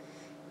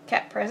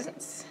cat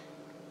presents.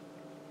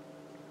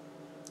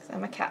 Because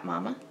I'm a cat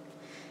mama.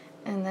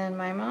 And then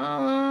my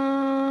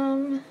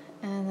mom,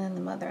 and then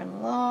the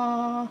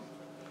mother-in-law.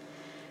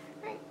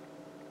 Right.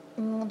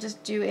 And we'll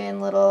just do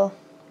in little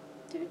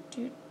do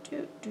do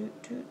do do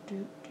do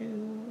do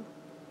do.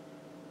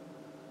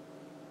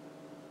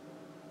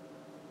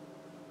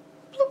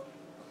 Bloop.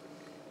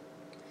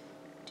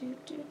 Do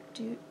do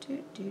do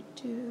do do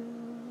do.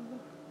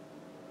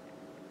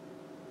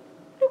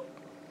 Bloop.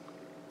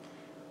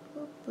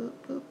 Boop boop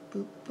boop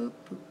boop boop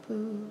boop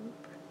boop.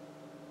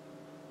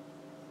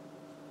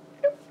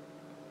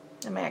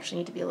 That might actually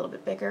need to be a little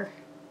bit bigger.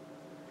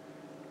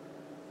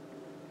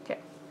 Okay.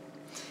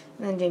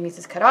 And then Jamie's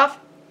is cut off.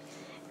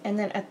 And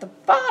then at the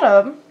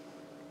bottom,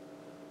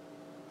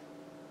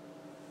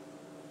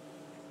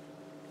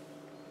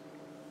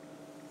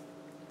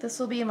 this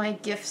will be my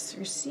gifts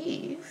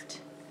received.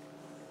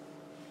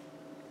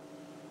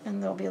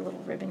 And there'll be a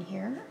little ribbon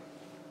here.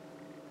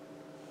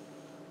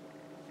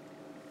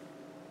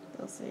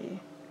 They'll say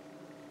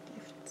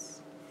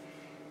gifts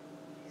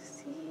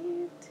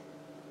received.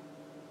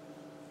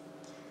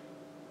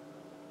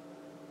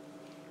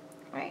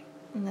 Right,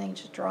 and then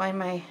just draw in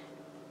my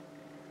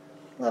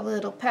lovely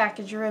little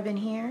package ribbon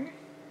here.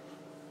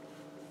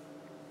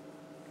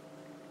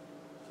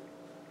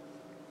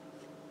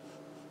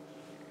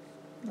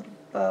 Little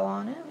bow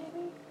on it,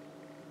 maybe.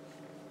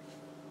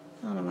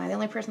 I don't know, am I the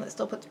only person that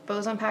still puts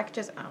bows on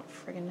packages? I don't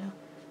friggin' know.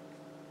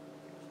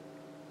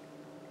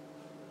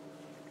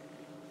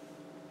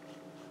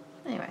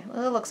 Anyway,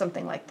 it'll look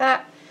something like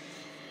that.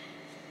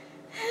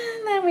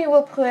 And then we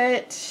will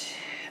put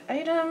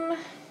item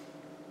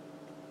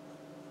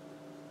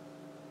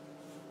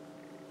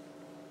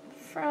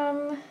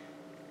from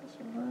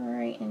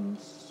right in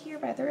here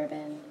by the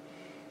ribbon.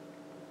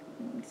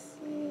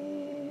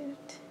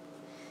 Received.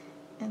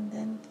 And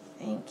then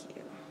thank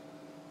you.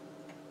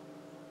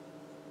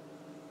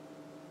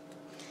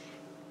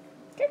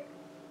 Okay.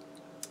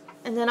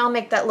 And then I'll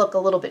make that look a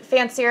little bit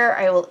fancier.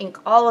 I will ink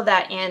all of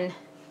that in.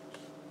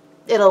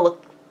 It'll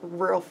look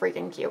real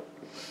freaking cute.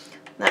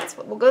 That's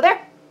what we'll go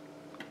there.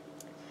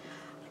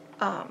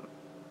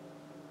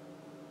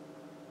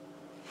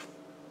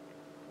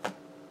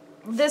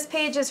 This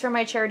page is for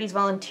my charities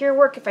volunteer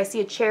work. If I see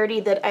a charity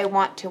that I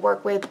want to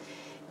work with,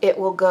 it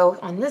will go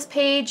on this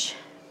page.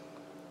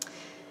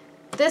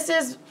 This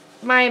is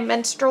my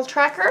menstrual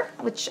tracker,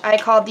 which I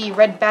call the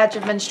red badge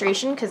of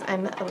menstruation because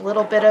I'm a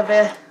little bit of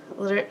a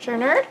literature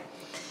nerd.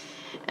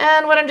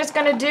 And what I'm just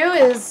going to do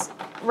is,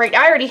 right,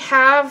 I already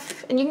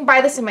have, and you can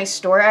buy this in my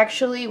store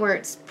actually, where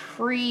it's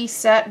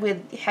preset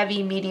with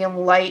heavy, medium,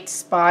 light,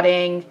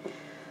 spotting,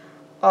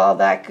 all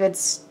that good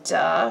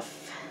stuff.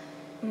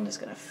 I'm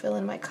just going to fill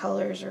in my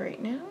colors right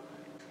now.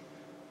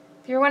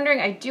 If you're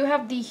wondering, I do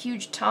have the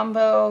huge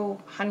Tombow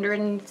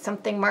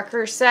 100-something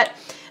marker set,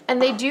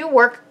 and they do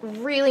work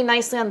really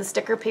nicely on the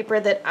sticker paper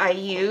that I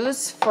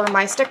use for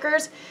my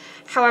stickers.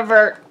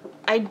 However,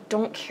 I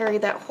don't carry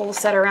that whole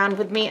set around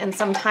with me, and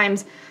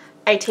sometimes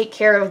I take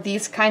care of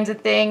these kinds of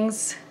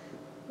things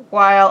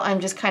while I'm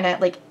just kind of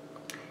like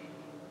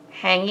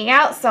hanging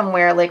out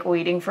somewhere, like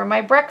waiting for my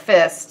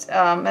breakfast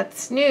at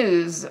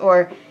Snooze,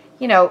 or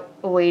you know,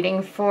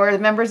 waiting for the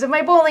members of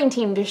my bowling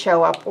team to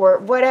show up or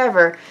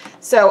whatever.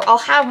 So I'll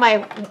have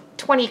my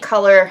 20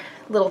 color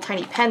little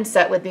tiny pen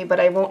set with me, but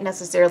I won't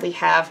necessarily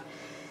have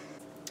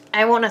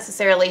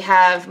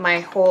my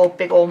whole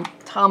big old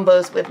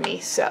Tombows with me.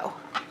 So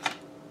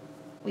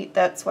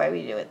that's why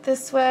we do it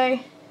this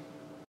way.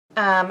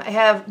 I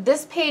have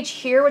this page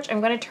here, which I'm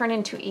going to turn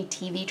into a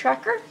TV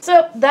tracker.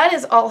 So that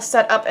is all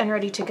set up and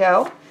ready to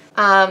go.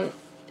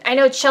 I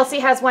know Chelsea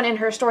has one in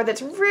her store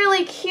that's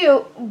really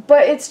cute,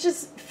 but it's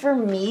just, for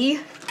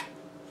me,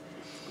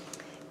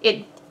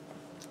 it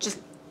just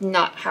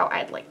not how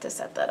I'd like to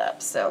set that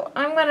up. So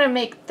I'm going to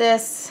make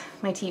this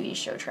my TV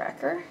show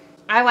tracker.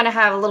 I want to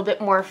have a little bit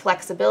more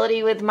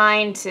flexibility with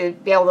mine to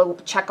be able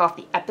to check off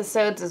the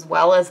episodes as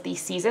well as the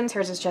seasons.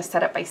 Hers is just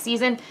set up by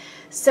season.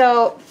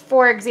 So,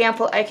 for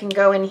example, I can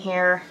go in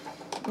here.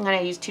 I'm going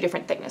to use 2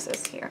 different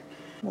thicknesses here.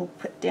 We'll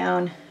put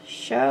down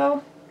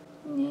show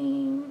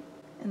name,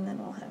 and then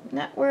we'll have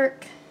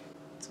network.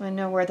 So I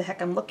know where the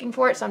heck I'm looking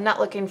for it. So I'm not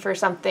looking for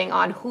something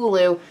on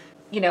Hulu,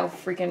 you know,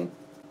 freaking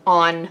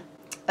on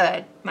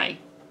my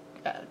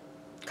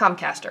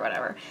Comcast or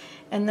whatever.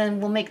 And then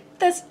we'll make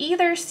this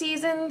either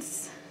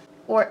seasons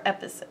or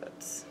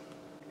episodes.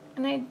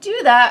 And I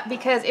do that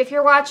because if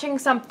you're watching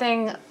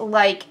something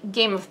like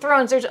Game of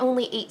Thrones, there's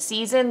only 8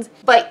 seasons,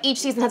 but each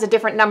season has a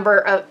different number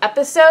of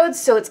episodes,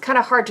 so it's kind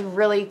of hard to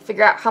really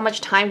figure out how much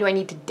time do I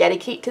need to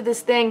dedicate to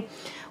this thing.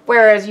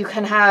 Whereas you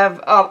can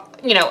have,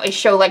 you know, a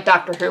show like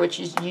Doctor Who, which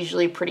is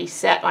usually pretty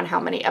set on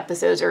how many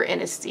episodes are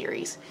in a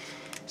series.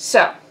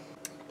 So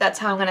that's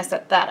how I'm going to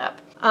set that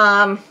up.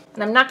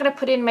 And I'm not going to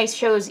put in my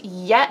shows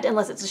yet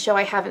unless it's a show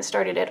I haven't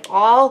started at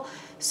all.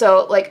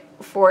 So like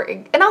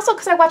and also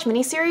because I watch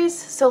miniseries.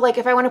 So like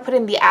if I want to put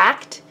in The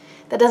Act,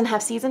 that doesn't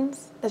have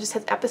seasons, that just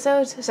has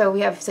episodes. So we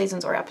have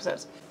seasons or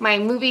episodes. My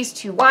movies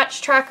to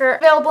watch tracker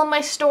available in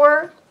my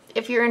store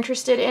if you're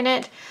interested in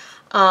it.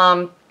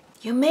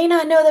 You may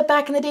not know that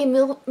back in the day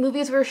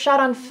movies were shot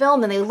on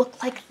film and they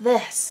look like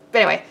this. But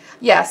anyway,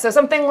 yeah, so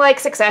something like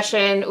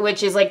Succession,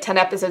 which is like 10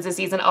 episodes a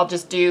season, I'll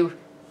just do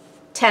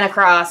 10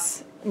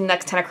 across,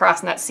 next 10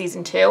 across, and that's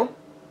season 2.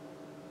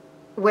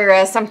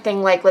 Whereas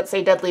something like, let's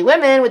say, Deadly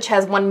Women, which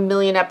has 1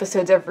 million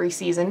episodes every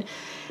season,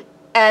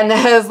 and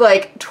has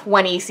like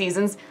 20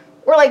 seasons,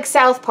 or like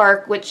South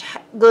Park, which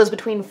goes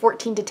between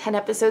 14 to 10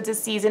 episodes a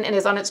season and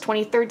is on its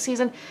 23rd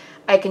season,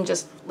 I can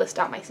just list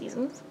out my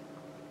seasons.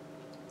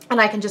 And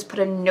I can just put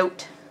a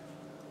note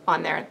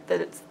on there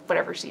that it's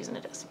whatever season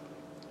it is.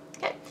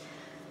 Okay,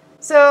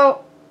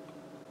 so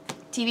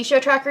TV show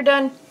tracker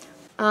done.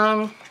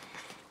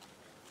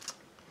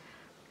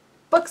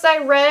 Books I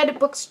read,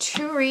 books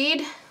to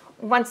read.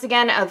 Once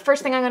again, the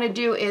first thing I'm going to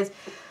do is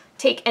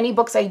take any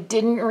books I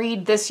didn't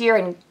read this year,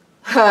 and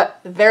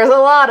there's a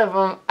lot of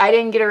them. I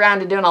didn't get around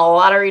to doing a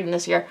lot of reading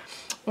this year.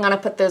 I'm going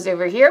to put those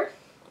over here.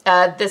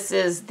 This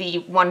is the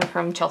one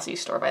from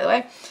Chelsea's store, by the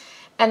way.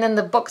 And then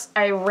the books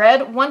I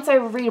read. Once I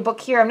read a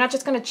book here, I'm not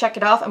just going to check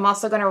it off. I'm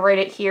also going to write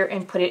it here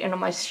and put it in on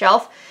my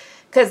shelf.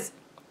 Because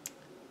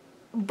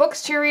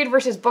books to read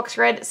versus books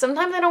read,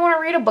 sometimes I don't want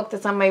to read a book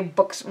that's on my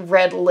books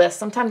read list.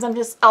 Sometimes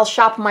I'll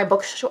shop my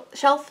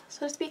bookshelf,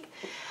 so to speak.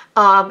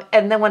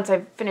 And then once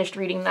I've finished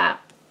reading that,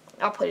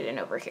 I'll put it in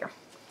over here.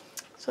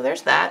 So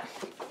there's that.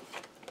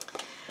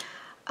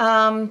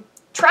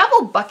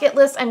 Travel bucket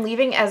list I'm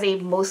leaving as a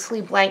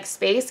mostly blank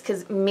space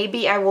because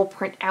maybe I will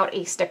print out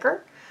a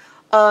sticker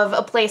of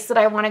a place that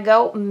I want to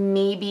go.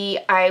 Maybe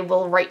I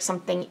will write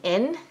something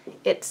in.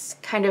 It's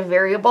kind of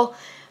variable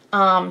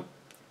how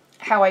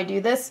I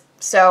do this.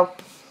 So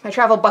my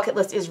travel bucket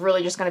list is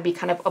really just going to be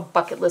kind of a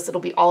bucket list.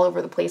 It'll be all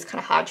over the place,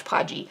 kind of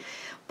hodgepodgey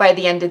by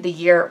the end of the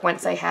year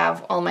once I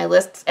have all my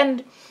lists.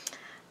 And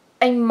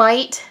I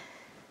might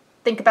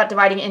think about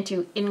dividing it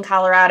into in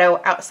Colorado,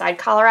 outside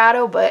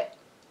Colorado, but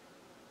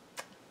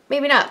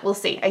maybe not. We'll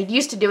see. I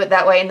used to do it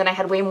that way, and then I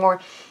had way more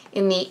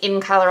in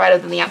Colorado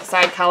than the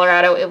outside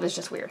Colorado. It was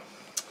just weird.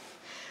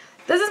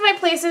 This is my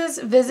places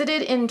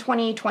visited in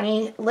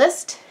 2020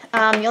 list.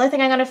 The only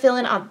thing I'm going to fill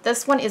in on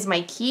this one is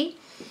my key.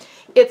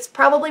 It's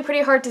probably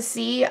pretty hard to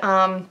see.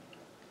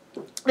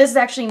 This is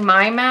actually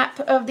my map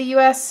of the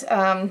U.S.,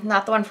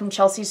 not the one from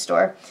Chelsea's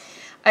store.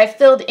 I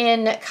filled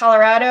in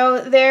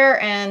Colorado there,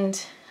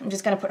 and I'm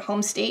just going to put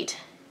home state.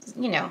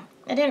 You know,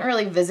 I didn't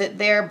really visit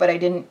there, but I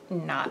didn't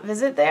not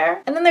visit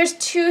there. And then there's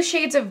 2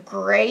 shades of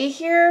gray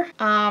here,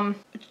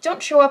 which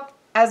don't show up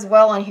as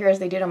well on here as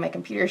they did on my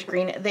computer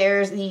screen.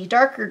 There's the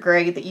darker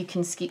gray that you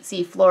can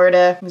see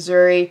Florida,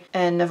 Missouri,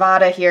 and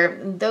Nevada here.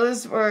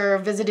 Those were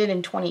visited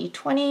in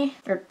 2020,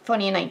 or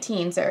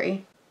 2019,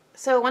 sorry.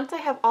 So once I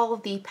have all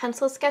of the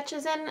pencil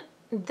sketches in,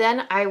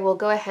 then I will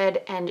go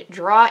ahead and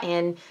draw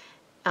in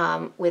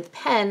with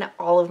pen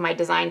all of my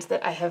designs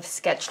that I have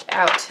sketched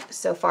out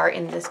so far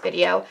in this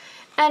video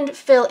and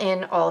fill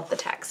in all of the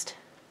text.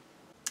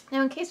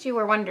 Now, in case you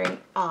were wondering,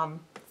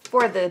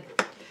 for the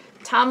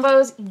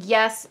Tombos,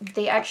 yes,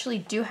 they actually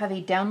do have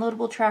a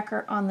downloadable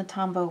tracker on the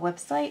Tombow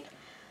website.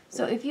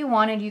 So if you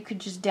wanted, you could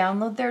just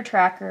download their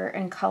tracker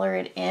and color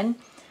it in.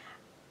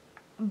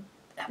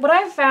 What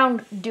I've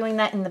found doing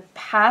that in the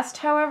past,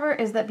 however,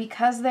 is that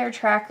because their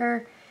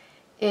tracker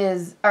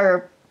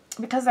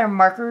because their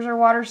markers are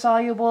water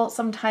soluble,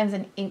 sometimes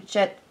an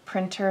inkjet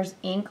printer's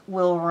ink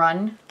will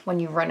run when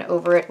you run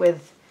over it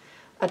with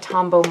a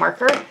Tombow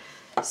marker.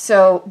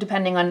 So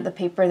depending on the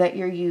paper that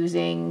you're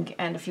using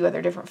and a few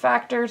other different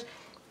factors,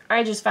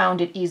 I just found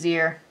it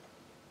easier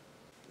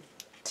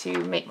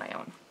to make my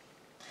own.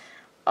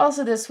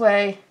 Also this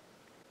way,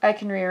 I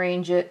can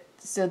rearrange it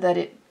so that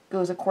it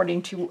goes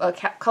according to a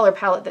color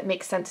palette that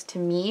makes sense to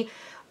me,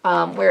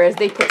 whereas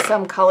they put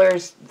some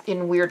colors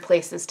in weird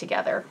places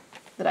together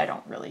that I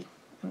don't really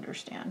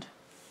understand.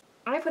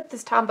 I put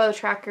this Tombow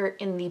tracker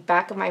in the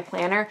back of my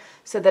planner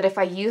so that if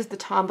I use the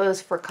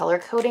Tombows for color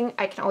coding,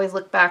 I can always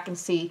look back and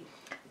see,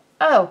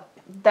 oh,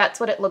 that's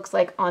what it looks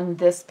like on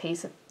this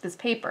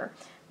paper,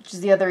 which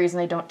is the other reason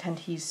I don't tend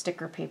to use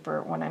sticker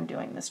paper when I'm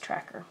doing this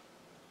tracker.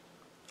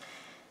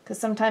 Because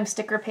sometimes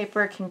sticker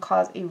paper can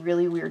cause a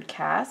really weird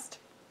cast,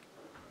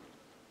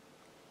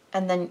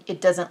 and then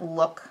it doesn't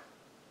look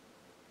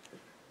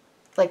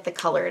like the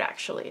color it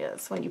actually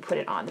is when you put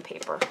it on the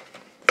paper.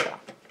 So,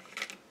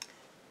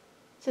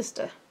 just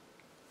a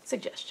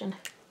suggestion.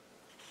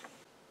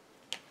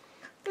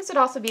 This would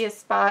also be a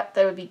spot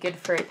that would be good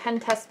for a pen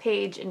test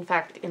page. In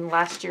fact, in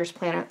last year's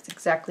planner, that's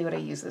exactly what I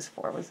used this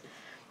for, was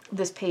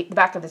this page. The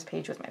back of this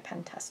page was my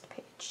pen test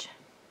page.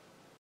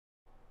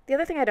 The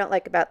other thing I don't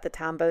like about the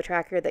Tombow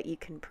tracker that you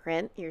can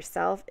print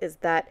yourself is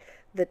that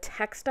the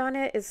text on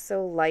it is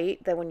so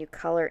light that when you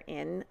color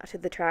in to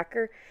the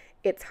tracker,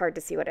 it's hard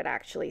to see what it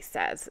actually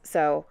says.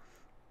 So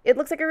it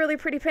looks like a really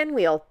pretty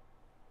pinwheel,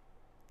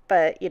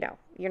 but you know,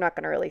 you're not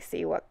going to really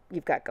see what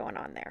you've got going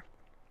on there.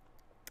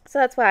 So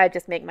that's why I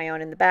just make my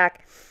own in the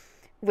back,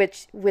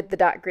 which with the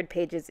dot grid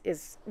pages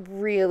is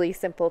really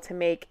simple to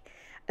make,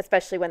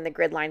 especially when the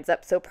grid lines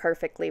up so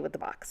perfectly with the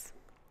box.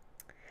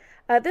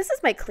 This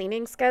is my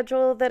cleaning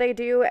schedule that I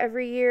do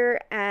every year,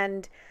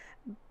 and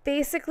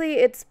basically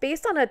it's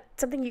based on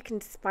something you can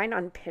find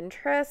on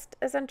Pinterest,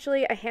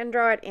 essentially. I hand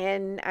draw it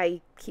in.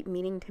 I keep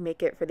meaning to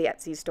make it for the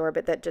Etsy store,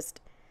 but that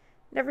just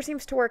never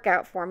seems to work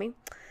out for me.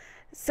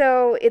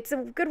 So it's a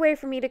good way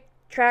for me to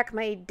track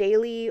my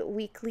daily,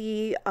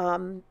 weekly,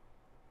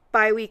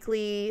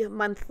 bi-weekly,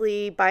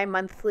 monthly,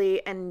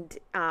 bi-monthly, and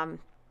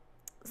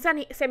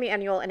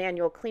semi-annual and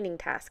annual cleaning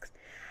tasks.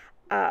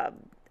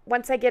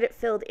 Once I get it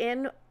filled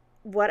in,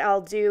 what I'll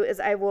do is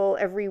I will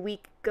every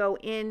week go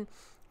in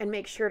and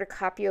make sure to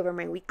copy over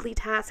my weekly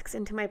tasks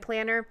into my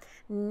planner.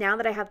 Now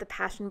that I have the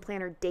Passion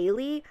Planner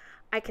Daily,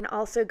 I can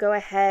also go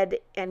ahead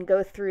and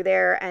go through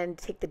there and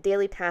take the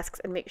daily tasks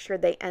and make sure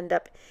they end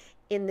up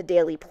in the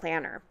daily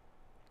planner.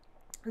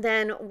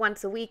 Then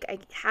once a week, I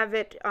have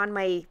it on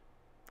my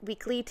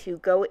weekly to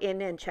go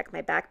in and check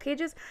my back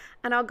pages,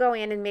 and I'll go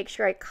in and make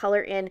sure I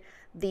color in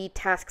the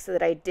tasks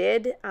that I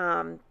did.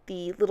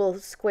 The little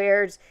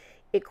squares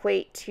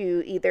equate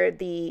to either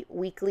the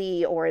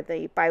weekly or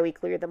the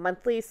bi-weekly or the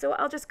monthly, so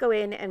I'll just go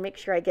in and make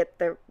sure I get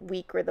the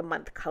week or the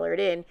month colored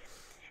in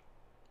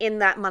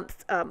that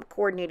month's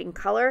coordinating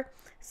color,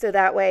 so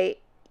that way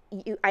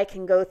I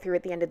can go through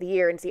at the end of the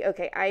year and see,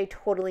 okay, I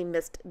totally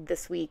missed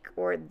this week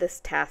or this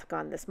task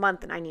on this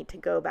month and I need to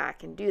go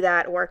back and do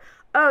that. Or,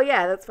 oh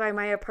yeah, that's why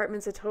my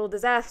apartment's a total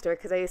disaster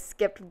because I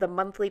skipped the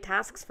monthly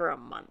tasks for a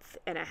month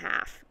and a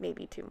half,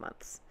 maybe 2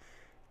 months.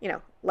 You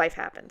know, life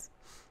happens.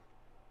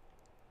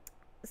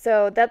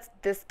 So that's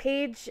this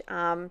page.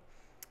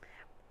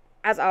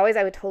 As always,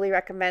 I would totally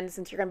recommend,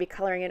 since you're going to be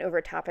coloring in over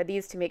top of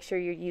these, to make sure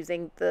you're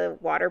using the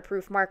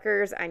waterproof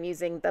markers. I'm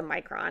using the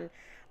Micron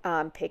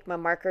Pigma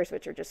markers,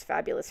 which are just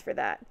fabulous for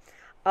that.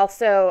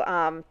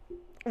 Also,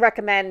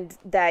 recommend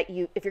that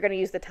if you're going to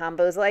use the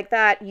Tombows like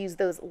that, use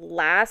those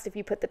last. If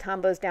you put the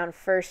Tombows down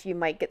first, you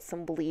might get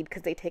some bleed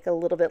because they take a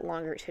little bit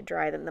longer to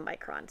dry than the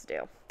Microns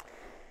do.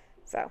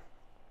 So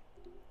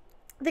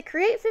the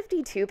Create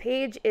 52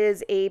 page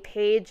is a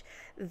page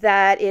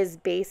that is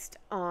based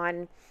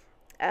on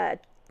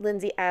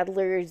Lindsay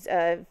Adler's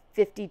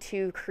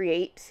 52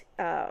 Create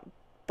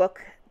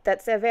book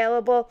that's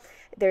available.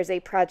 There's a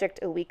project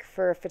a week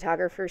for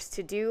photographers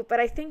to do, but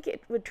I think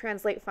it would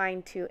translate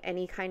fine to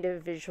any kind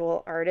of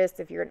visual artist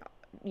if you're,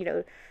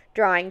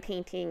 drawing,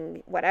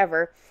 painting,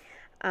 whatever.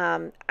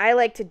 I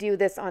like to do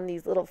this on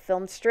these little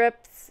film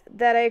strips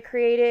that I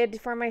created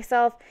for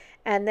myself,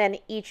 and then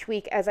each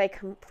week as I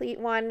complete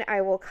one,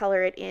 I will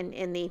color it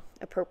in the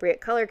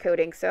appropriate color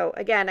coding. So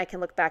again, I can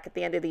look back at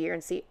the end of the year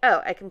and see,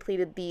 oh, I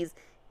completed these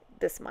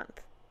this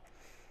month.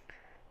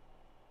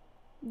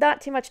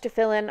 Not too much to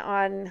fill in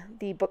on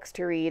the books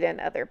to read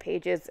and other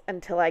pages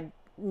until I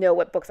know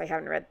what books I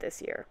haven't read this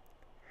year.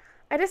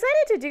 I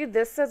decided to do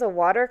this as a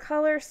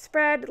watercolor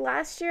spread.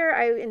 Last year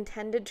I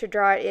intended to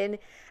draw it in,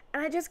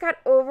 and I just got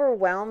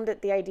overwhelmed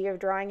at the idea of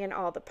drawing in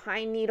all the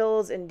pine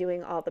needles and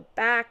doing all the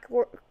back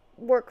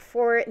work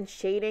for it and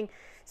shading.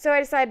 So I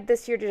decided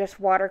this year to just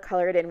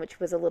watercolor it in, which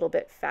was a little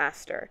bit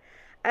faster.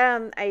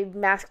 I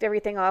masked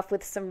everything off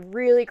with some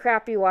really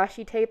crappy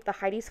washi tape, the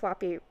Heidi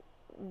Swappy,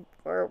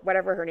 or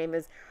whatever her name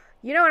is.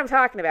 You know what I'm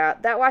talking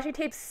about. That washi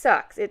tape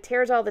sucks. It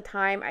tears all the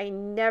time. I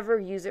never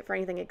use it for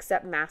anything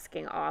except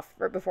masking off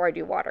before I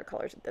do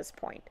watercolors at this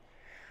point.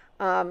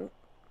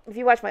 If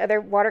you watch my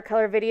other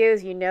watercolor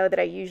videos, you know that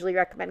I usually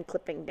recommend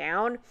clipping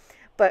down.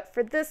 But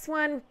for this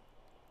one,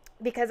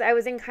 because I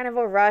was in kind of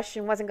a rush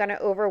and wasn't going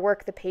to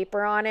overwork the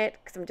paper on it,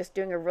 because I'm just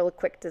doing a real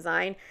quick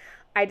design,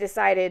 I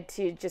decided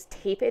to just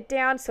tape it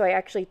down. So I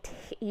actually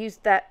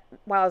used that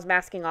while I was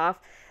masking off,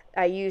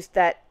 I used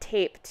that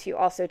tape to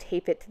also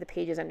tape it to the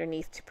pages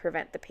underneath to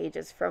prevent the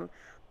pages from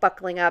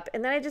buckling up.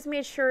 And then I just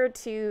made sure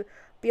to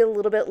be a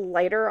little bit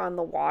lighter on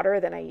the water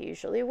than I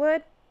usually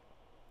would.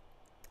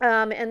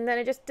 And then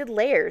I just did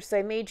layers. So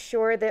I made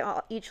sure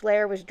that each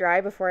layer was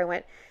dry before I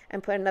went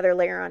and put another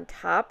layer on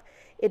top.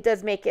 It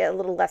does make it a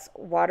little less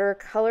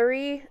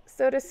watercolory,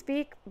 so to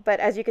speak. But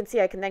as you can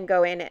see, I can then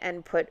go in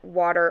and put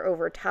water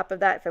over top of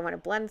that if I want to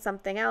blend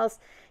something else.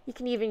 You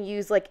can even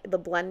use like the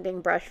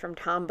blending brush from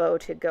Tombow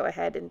to go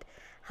ahead and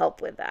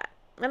help with that.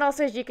 And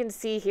also, as you can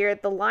see here,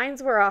 the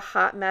lines were a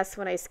hot mess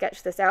when I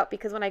sketched this out,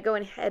 because when I go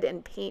ahead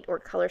and paint or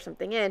color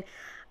something in,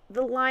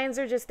 the lines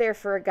are just there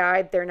for a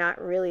guide. They're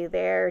not really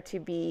there to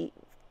be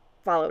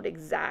followed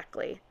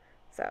exactly.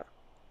 So,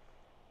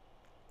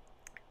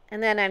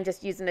 and then I'm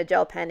just using a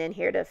gel pen in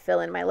here to fill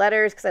in my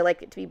letters because I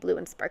like it to be blue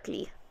and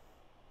sparkly.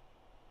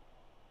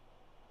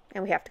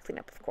 And we have to clean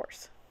up, of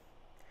course.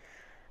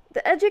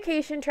 The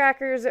education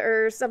trackers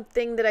are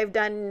something that I've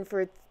done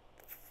for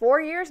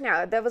 4 years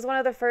now. That was one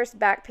of the first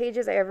back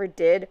pages I ever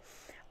did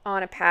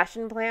on a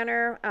passion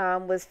planner,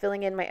 was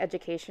filling in my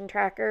education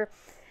tracker.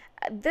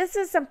 This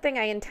is something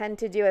I intend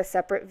to do a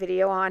separate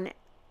video on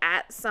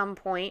at some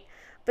point,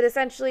 but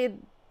essentially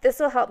this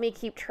will help me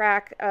keep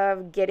track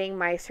of getting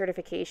my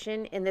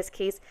certification, in this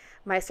case,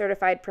 my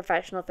Certified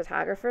Professional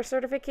Photographer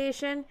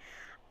certification.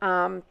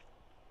 I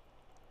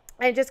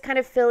just kind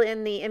of fill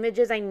in the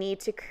images I need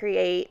to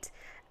create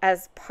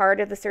as part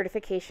of the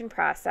certification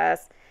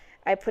process.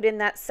 I put in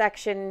that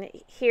section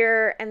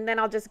here, and then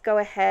I'll just go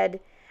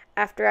ahead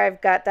after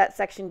I've got that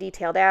section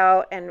detailed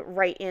out and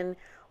write in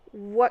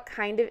what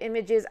kind of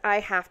images I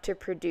have to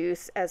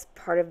produce as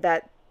part of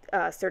that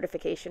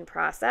certification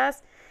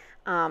process.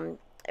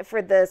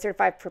 For the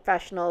Certified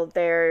Professional,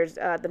 there's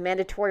the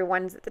mandatory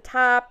ones at the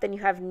top, then you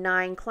have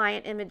 9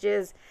 client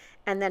images,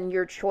 and then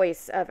your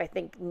choice of, I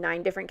think,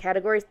 9 different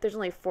categories. There's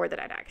only 4 that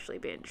I'd actually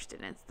be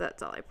interested in, so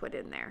that's all I put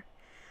in there.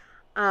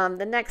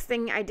 The next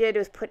thing I did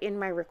was put in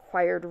my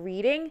required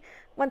reading.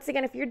 Once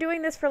again, if you're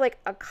doing this for like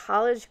a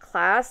college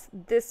class,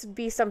 this would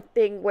be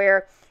something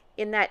where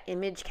in that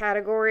image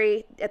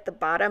category at the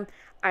bottom,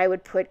 I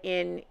would put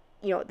in,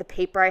 the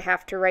paper I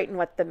have to write and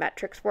what the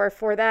metrics were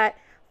for that.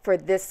 For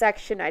this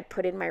section, I'd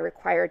put in my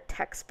required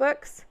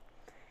textbooks.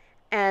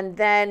 And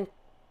then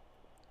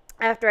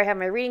after I have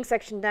my reading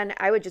section done,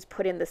 I would just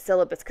put in the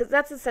syllabus, because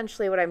that's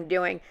essentially what I'm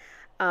doing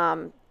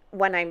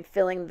when I'm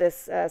filling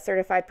this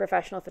Certified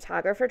Professional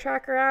Photographer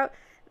tracker out.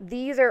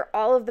 These are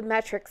all of the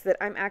metrics that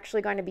I'm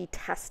actually going to be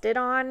tested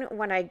on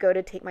when I go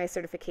to take my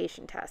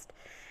certification test.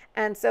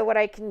 And so what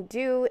I can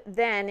do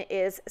then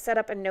is set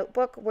up a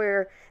notebook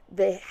where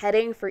the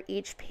heading for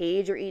each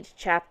page or each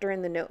chapter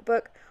in the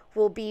notebook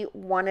will be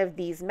one of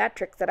these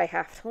metrics that I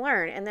have to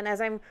learn. And then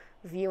as I'm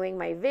viewing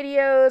my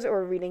videos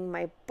or reading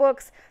my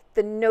books,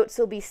 the notes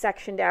will be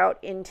sectioned out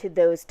into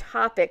those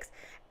topics.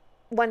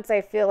 Once I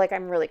feel like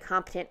I'm really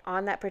competent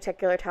on that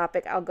particular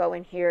topic, I'll go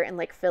in here and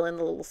like fill in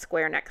the little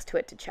square next to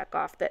it to check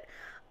off that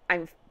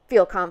I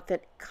feel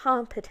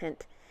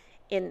competent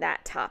in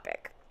that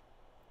topic.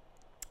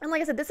 And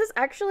like I said, this is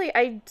actually,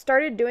 I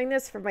started doing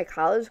this for my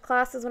college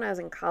classes when I was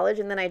in college.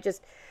 And then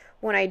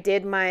when I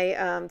did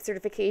my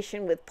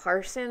certification with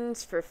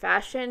Parsons for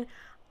fashion,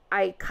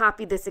 I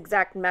copied this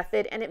exact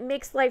method. And it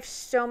makes life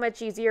so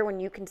much easier when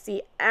you can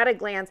see at a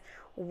glance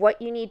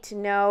what you need to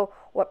know,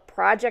 what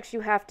projects you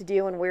have to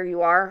do and where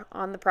you are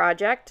on the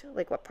project,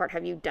 like what part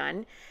have you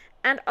done.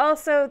 And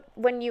also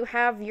when you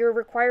have your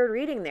required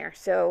reading there,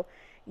 so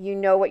you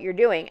know what you're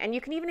doing. And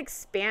you can even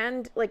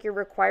expand like your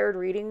required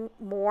reading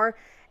more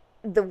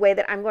the way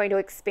that I'm going to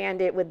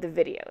expand it with the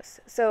videos.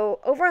 So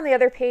over on the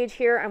other page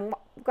here, I'm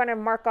going to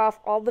mark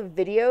off all the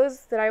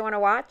videos that I want to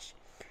watch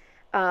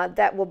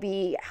that will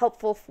be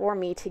helpful for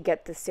me to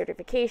get this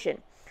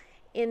certification.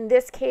 In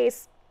this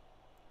case,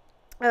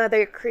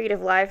 they're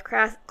Creative Live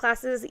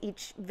classes.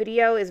 Each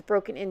video is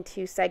broken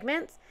into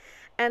segments.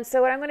 And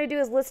so what I'm going to do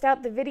is list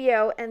out the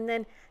video and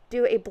then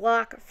do a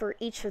block for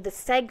each of the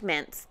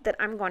segments that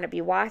I'm going to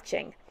be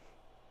watching.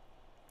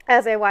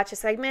 As I watch a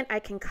segment, I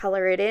can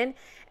color it in,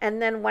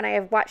 and then when I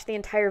have watched the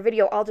entire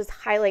video, I'll just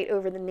highlight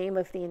over the name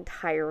of the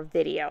entire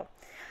video.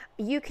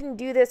 You can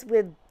do this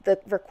with the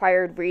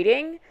required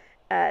reading,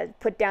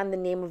 put down the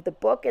name of the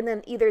book, and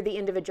then either the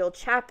individual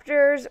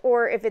chapters,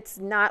 or if it's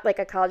not like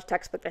a college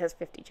textbook that has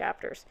 50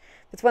 chapters.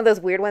 If it's one of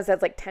those weird ones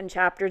that's like 10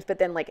 chapters, but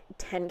then like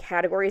 10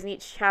 categories in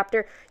each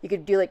chapter, you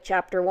could do like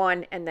chapter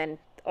 1 and then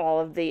all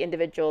of the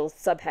individual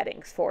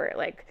subheadings for it,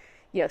 like,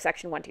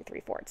 section 1, 2, 3,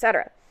 4,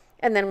 etc.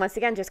 And then once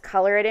again, just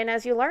color it in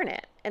as you learn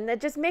it. And that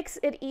just makes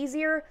it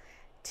easier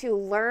to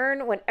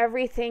learn when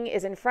everything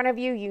is in front of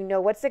you. You know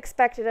what's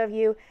expected of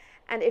you.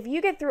 And if you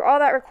get through all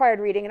that required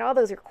reading and all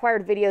those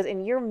required videos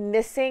and you're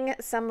missing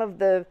some of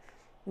the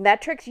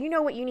metrics, you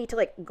know what you need to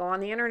like go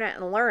on the internet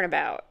and learn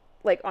about,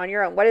 like on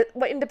your own.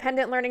 What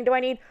independent learning do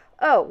I need?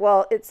 Oh,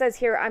 well, it says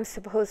here I'm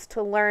supposed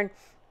to learn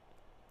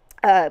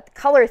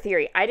color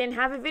theory. I didn't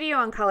have a video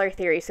on color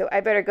theory, so I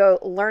better go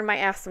learn my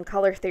ass some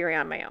color theory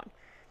on my own.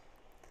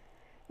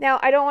 Now,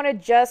 I don't want to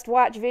just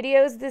watch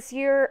videos this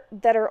year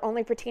that are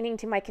only pertaining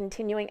to my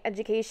continuing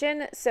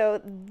education.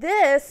 So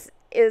this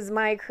is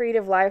my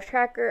Creative Live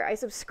tracker. I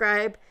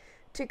subscribe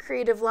to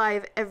Creative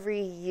Live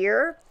every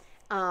year.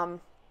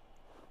 And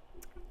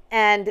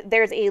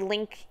there's a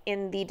link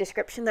in the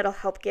description that'll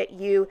help get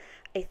you,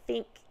 I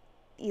think,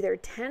 either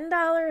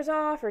 $10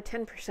 off or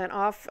 10%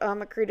 off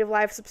a Creative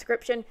Live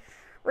subscription.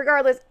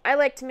 Regardless, I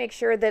like to make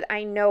sure that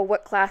I know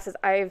what classes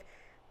I've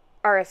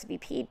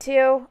RSVP'd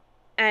to,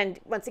 and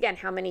once again,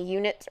 how many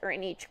units are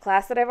in each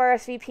class that I've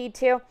RSVP'd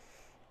to,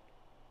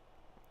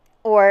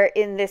 or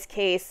in this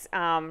case,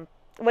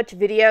 which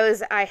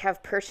videos I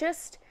have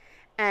purchased,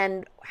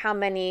 and how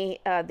many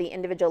the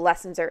individual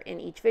lessons are in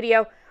each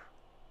video.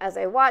 As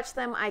I watch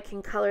them, I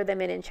can color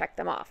them in and check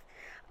them off.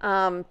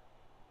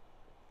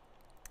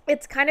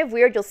 It's kind of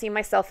weird. You'll see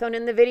my cell phone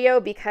in the video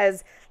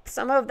because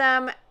some of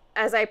them,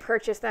 as I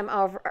purchase them,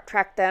 I'll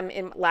track them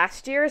in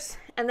last year's.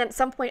 And then at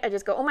some point I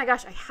just go, oh my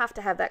gosh, I have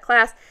to have that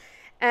class.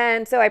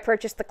 And so I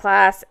purchased the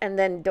class and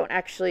then I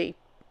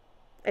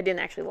didn't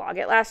actually log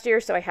it last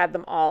year. So I had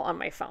them all on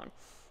my phone.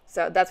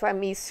 So that's why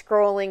me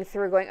scrolling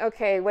through going,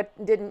 okay, what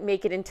didn't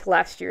make it into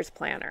last year's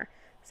planner?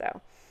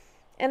 So,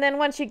 and then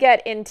once you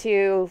get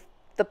into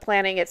the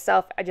planning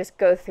itself, I just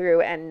go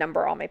through and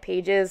number all my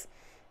pages.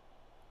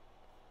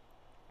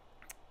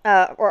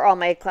 Or all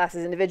my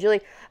classes individually.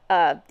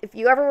 If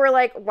you ever were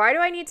like, why do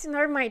I need to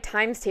number my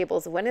times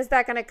tables? When is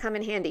that going to come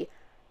in handy?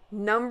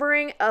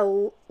 Numbering a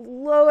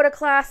load of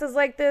classes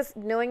like this,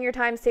 knowing your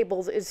times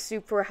tables is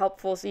super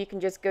helpful. So you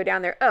can just go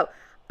down there. Oh,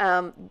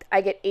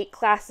 I get 8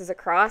 classes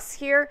across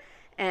here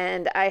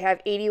and I have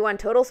 81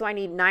 total. So I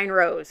need 9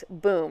 rows.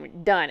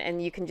 Boom, done.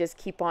 And you can just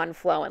keep on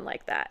flowing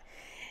like that.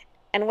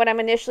 And when I'm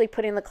initially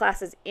putting the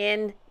classes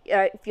in,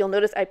 if you'll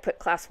notice, I put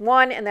class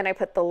 1 and then I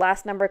put the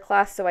last number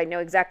class so I know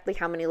exactly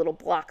how many little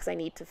blocks I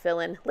need to fill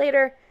in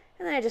later.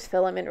 And then I just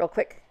fill them in real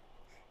quick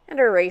and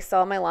erase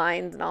all my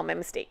lines and all my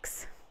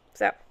mistakes.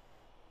 So,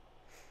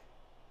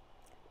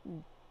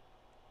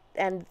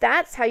 and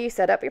that's how you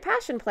set up your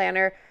passion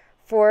planner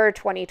for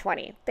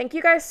 2020. Thank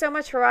you guys so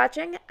much for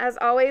watching. As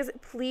always,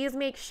 please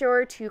make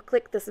sure to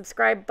click the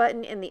subscribe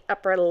button in the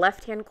upper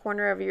left-hand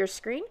corner of your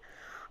screen.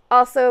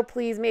 Also,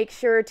 please make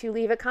sure to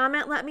leave a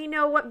comment. Let me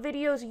know what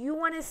videos you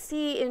want to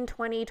see in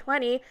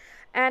 2020.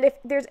 And if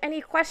there's any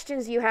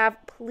questions you have,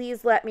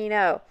 please let me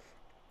know.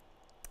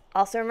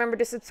 Also, remember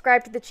to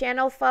subscribe to the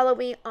channel. Follow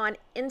me on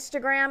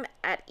Instagram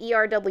at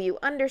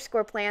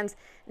ERW_plans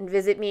and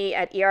visit me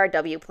at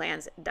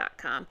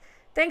erwplans.com.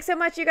 Thanks so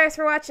much, you guys,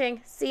 for watching.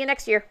 See you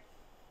next year.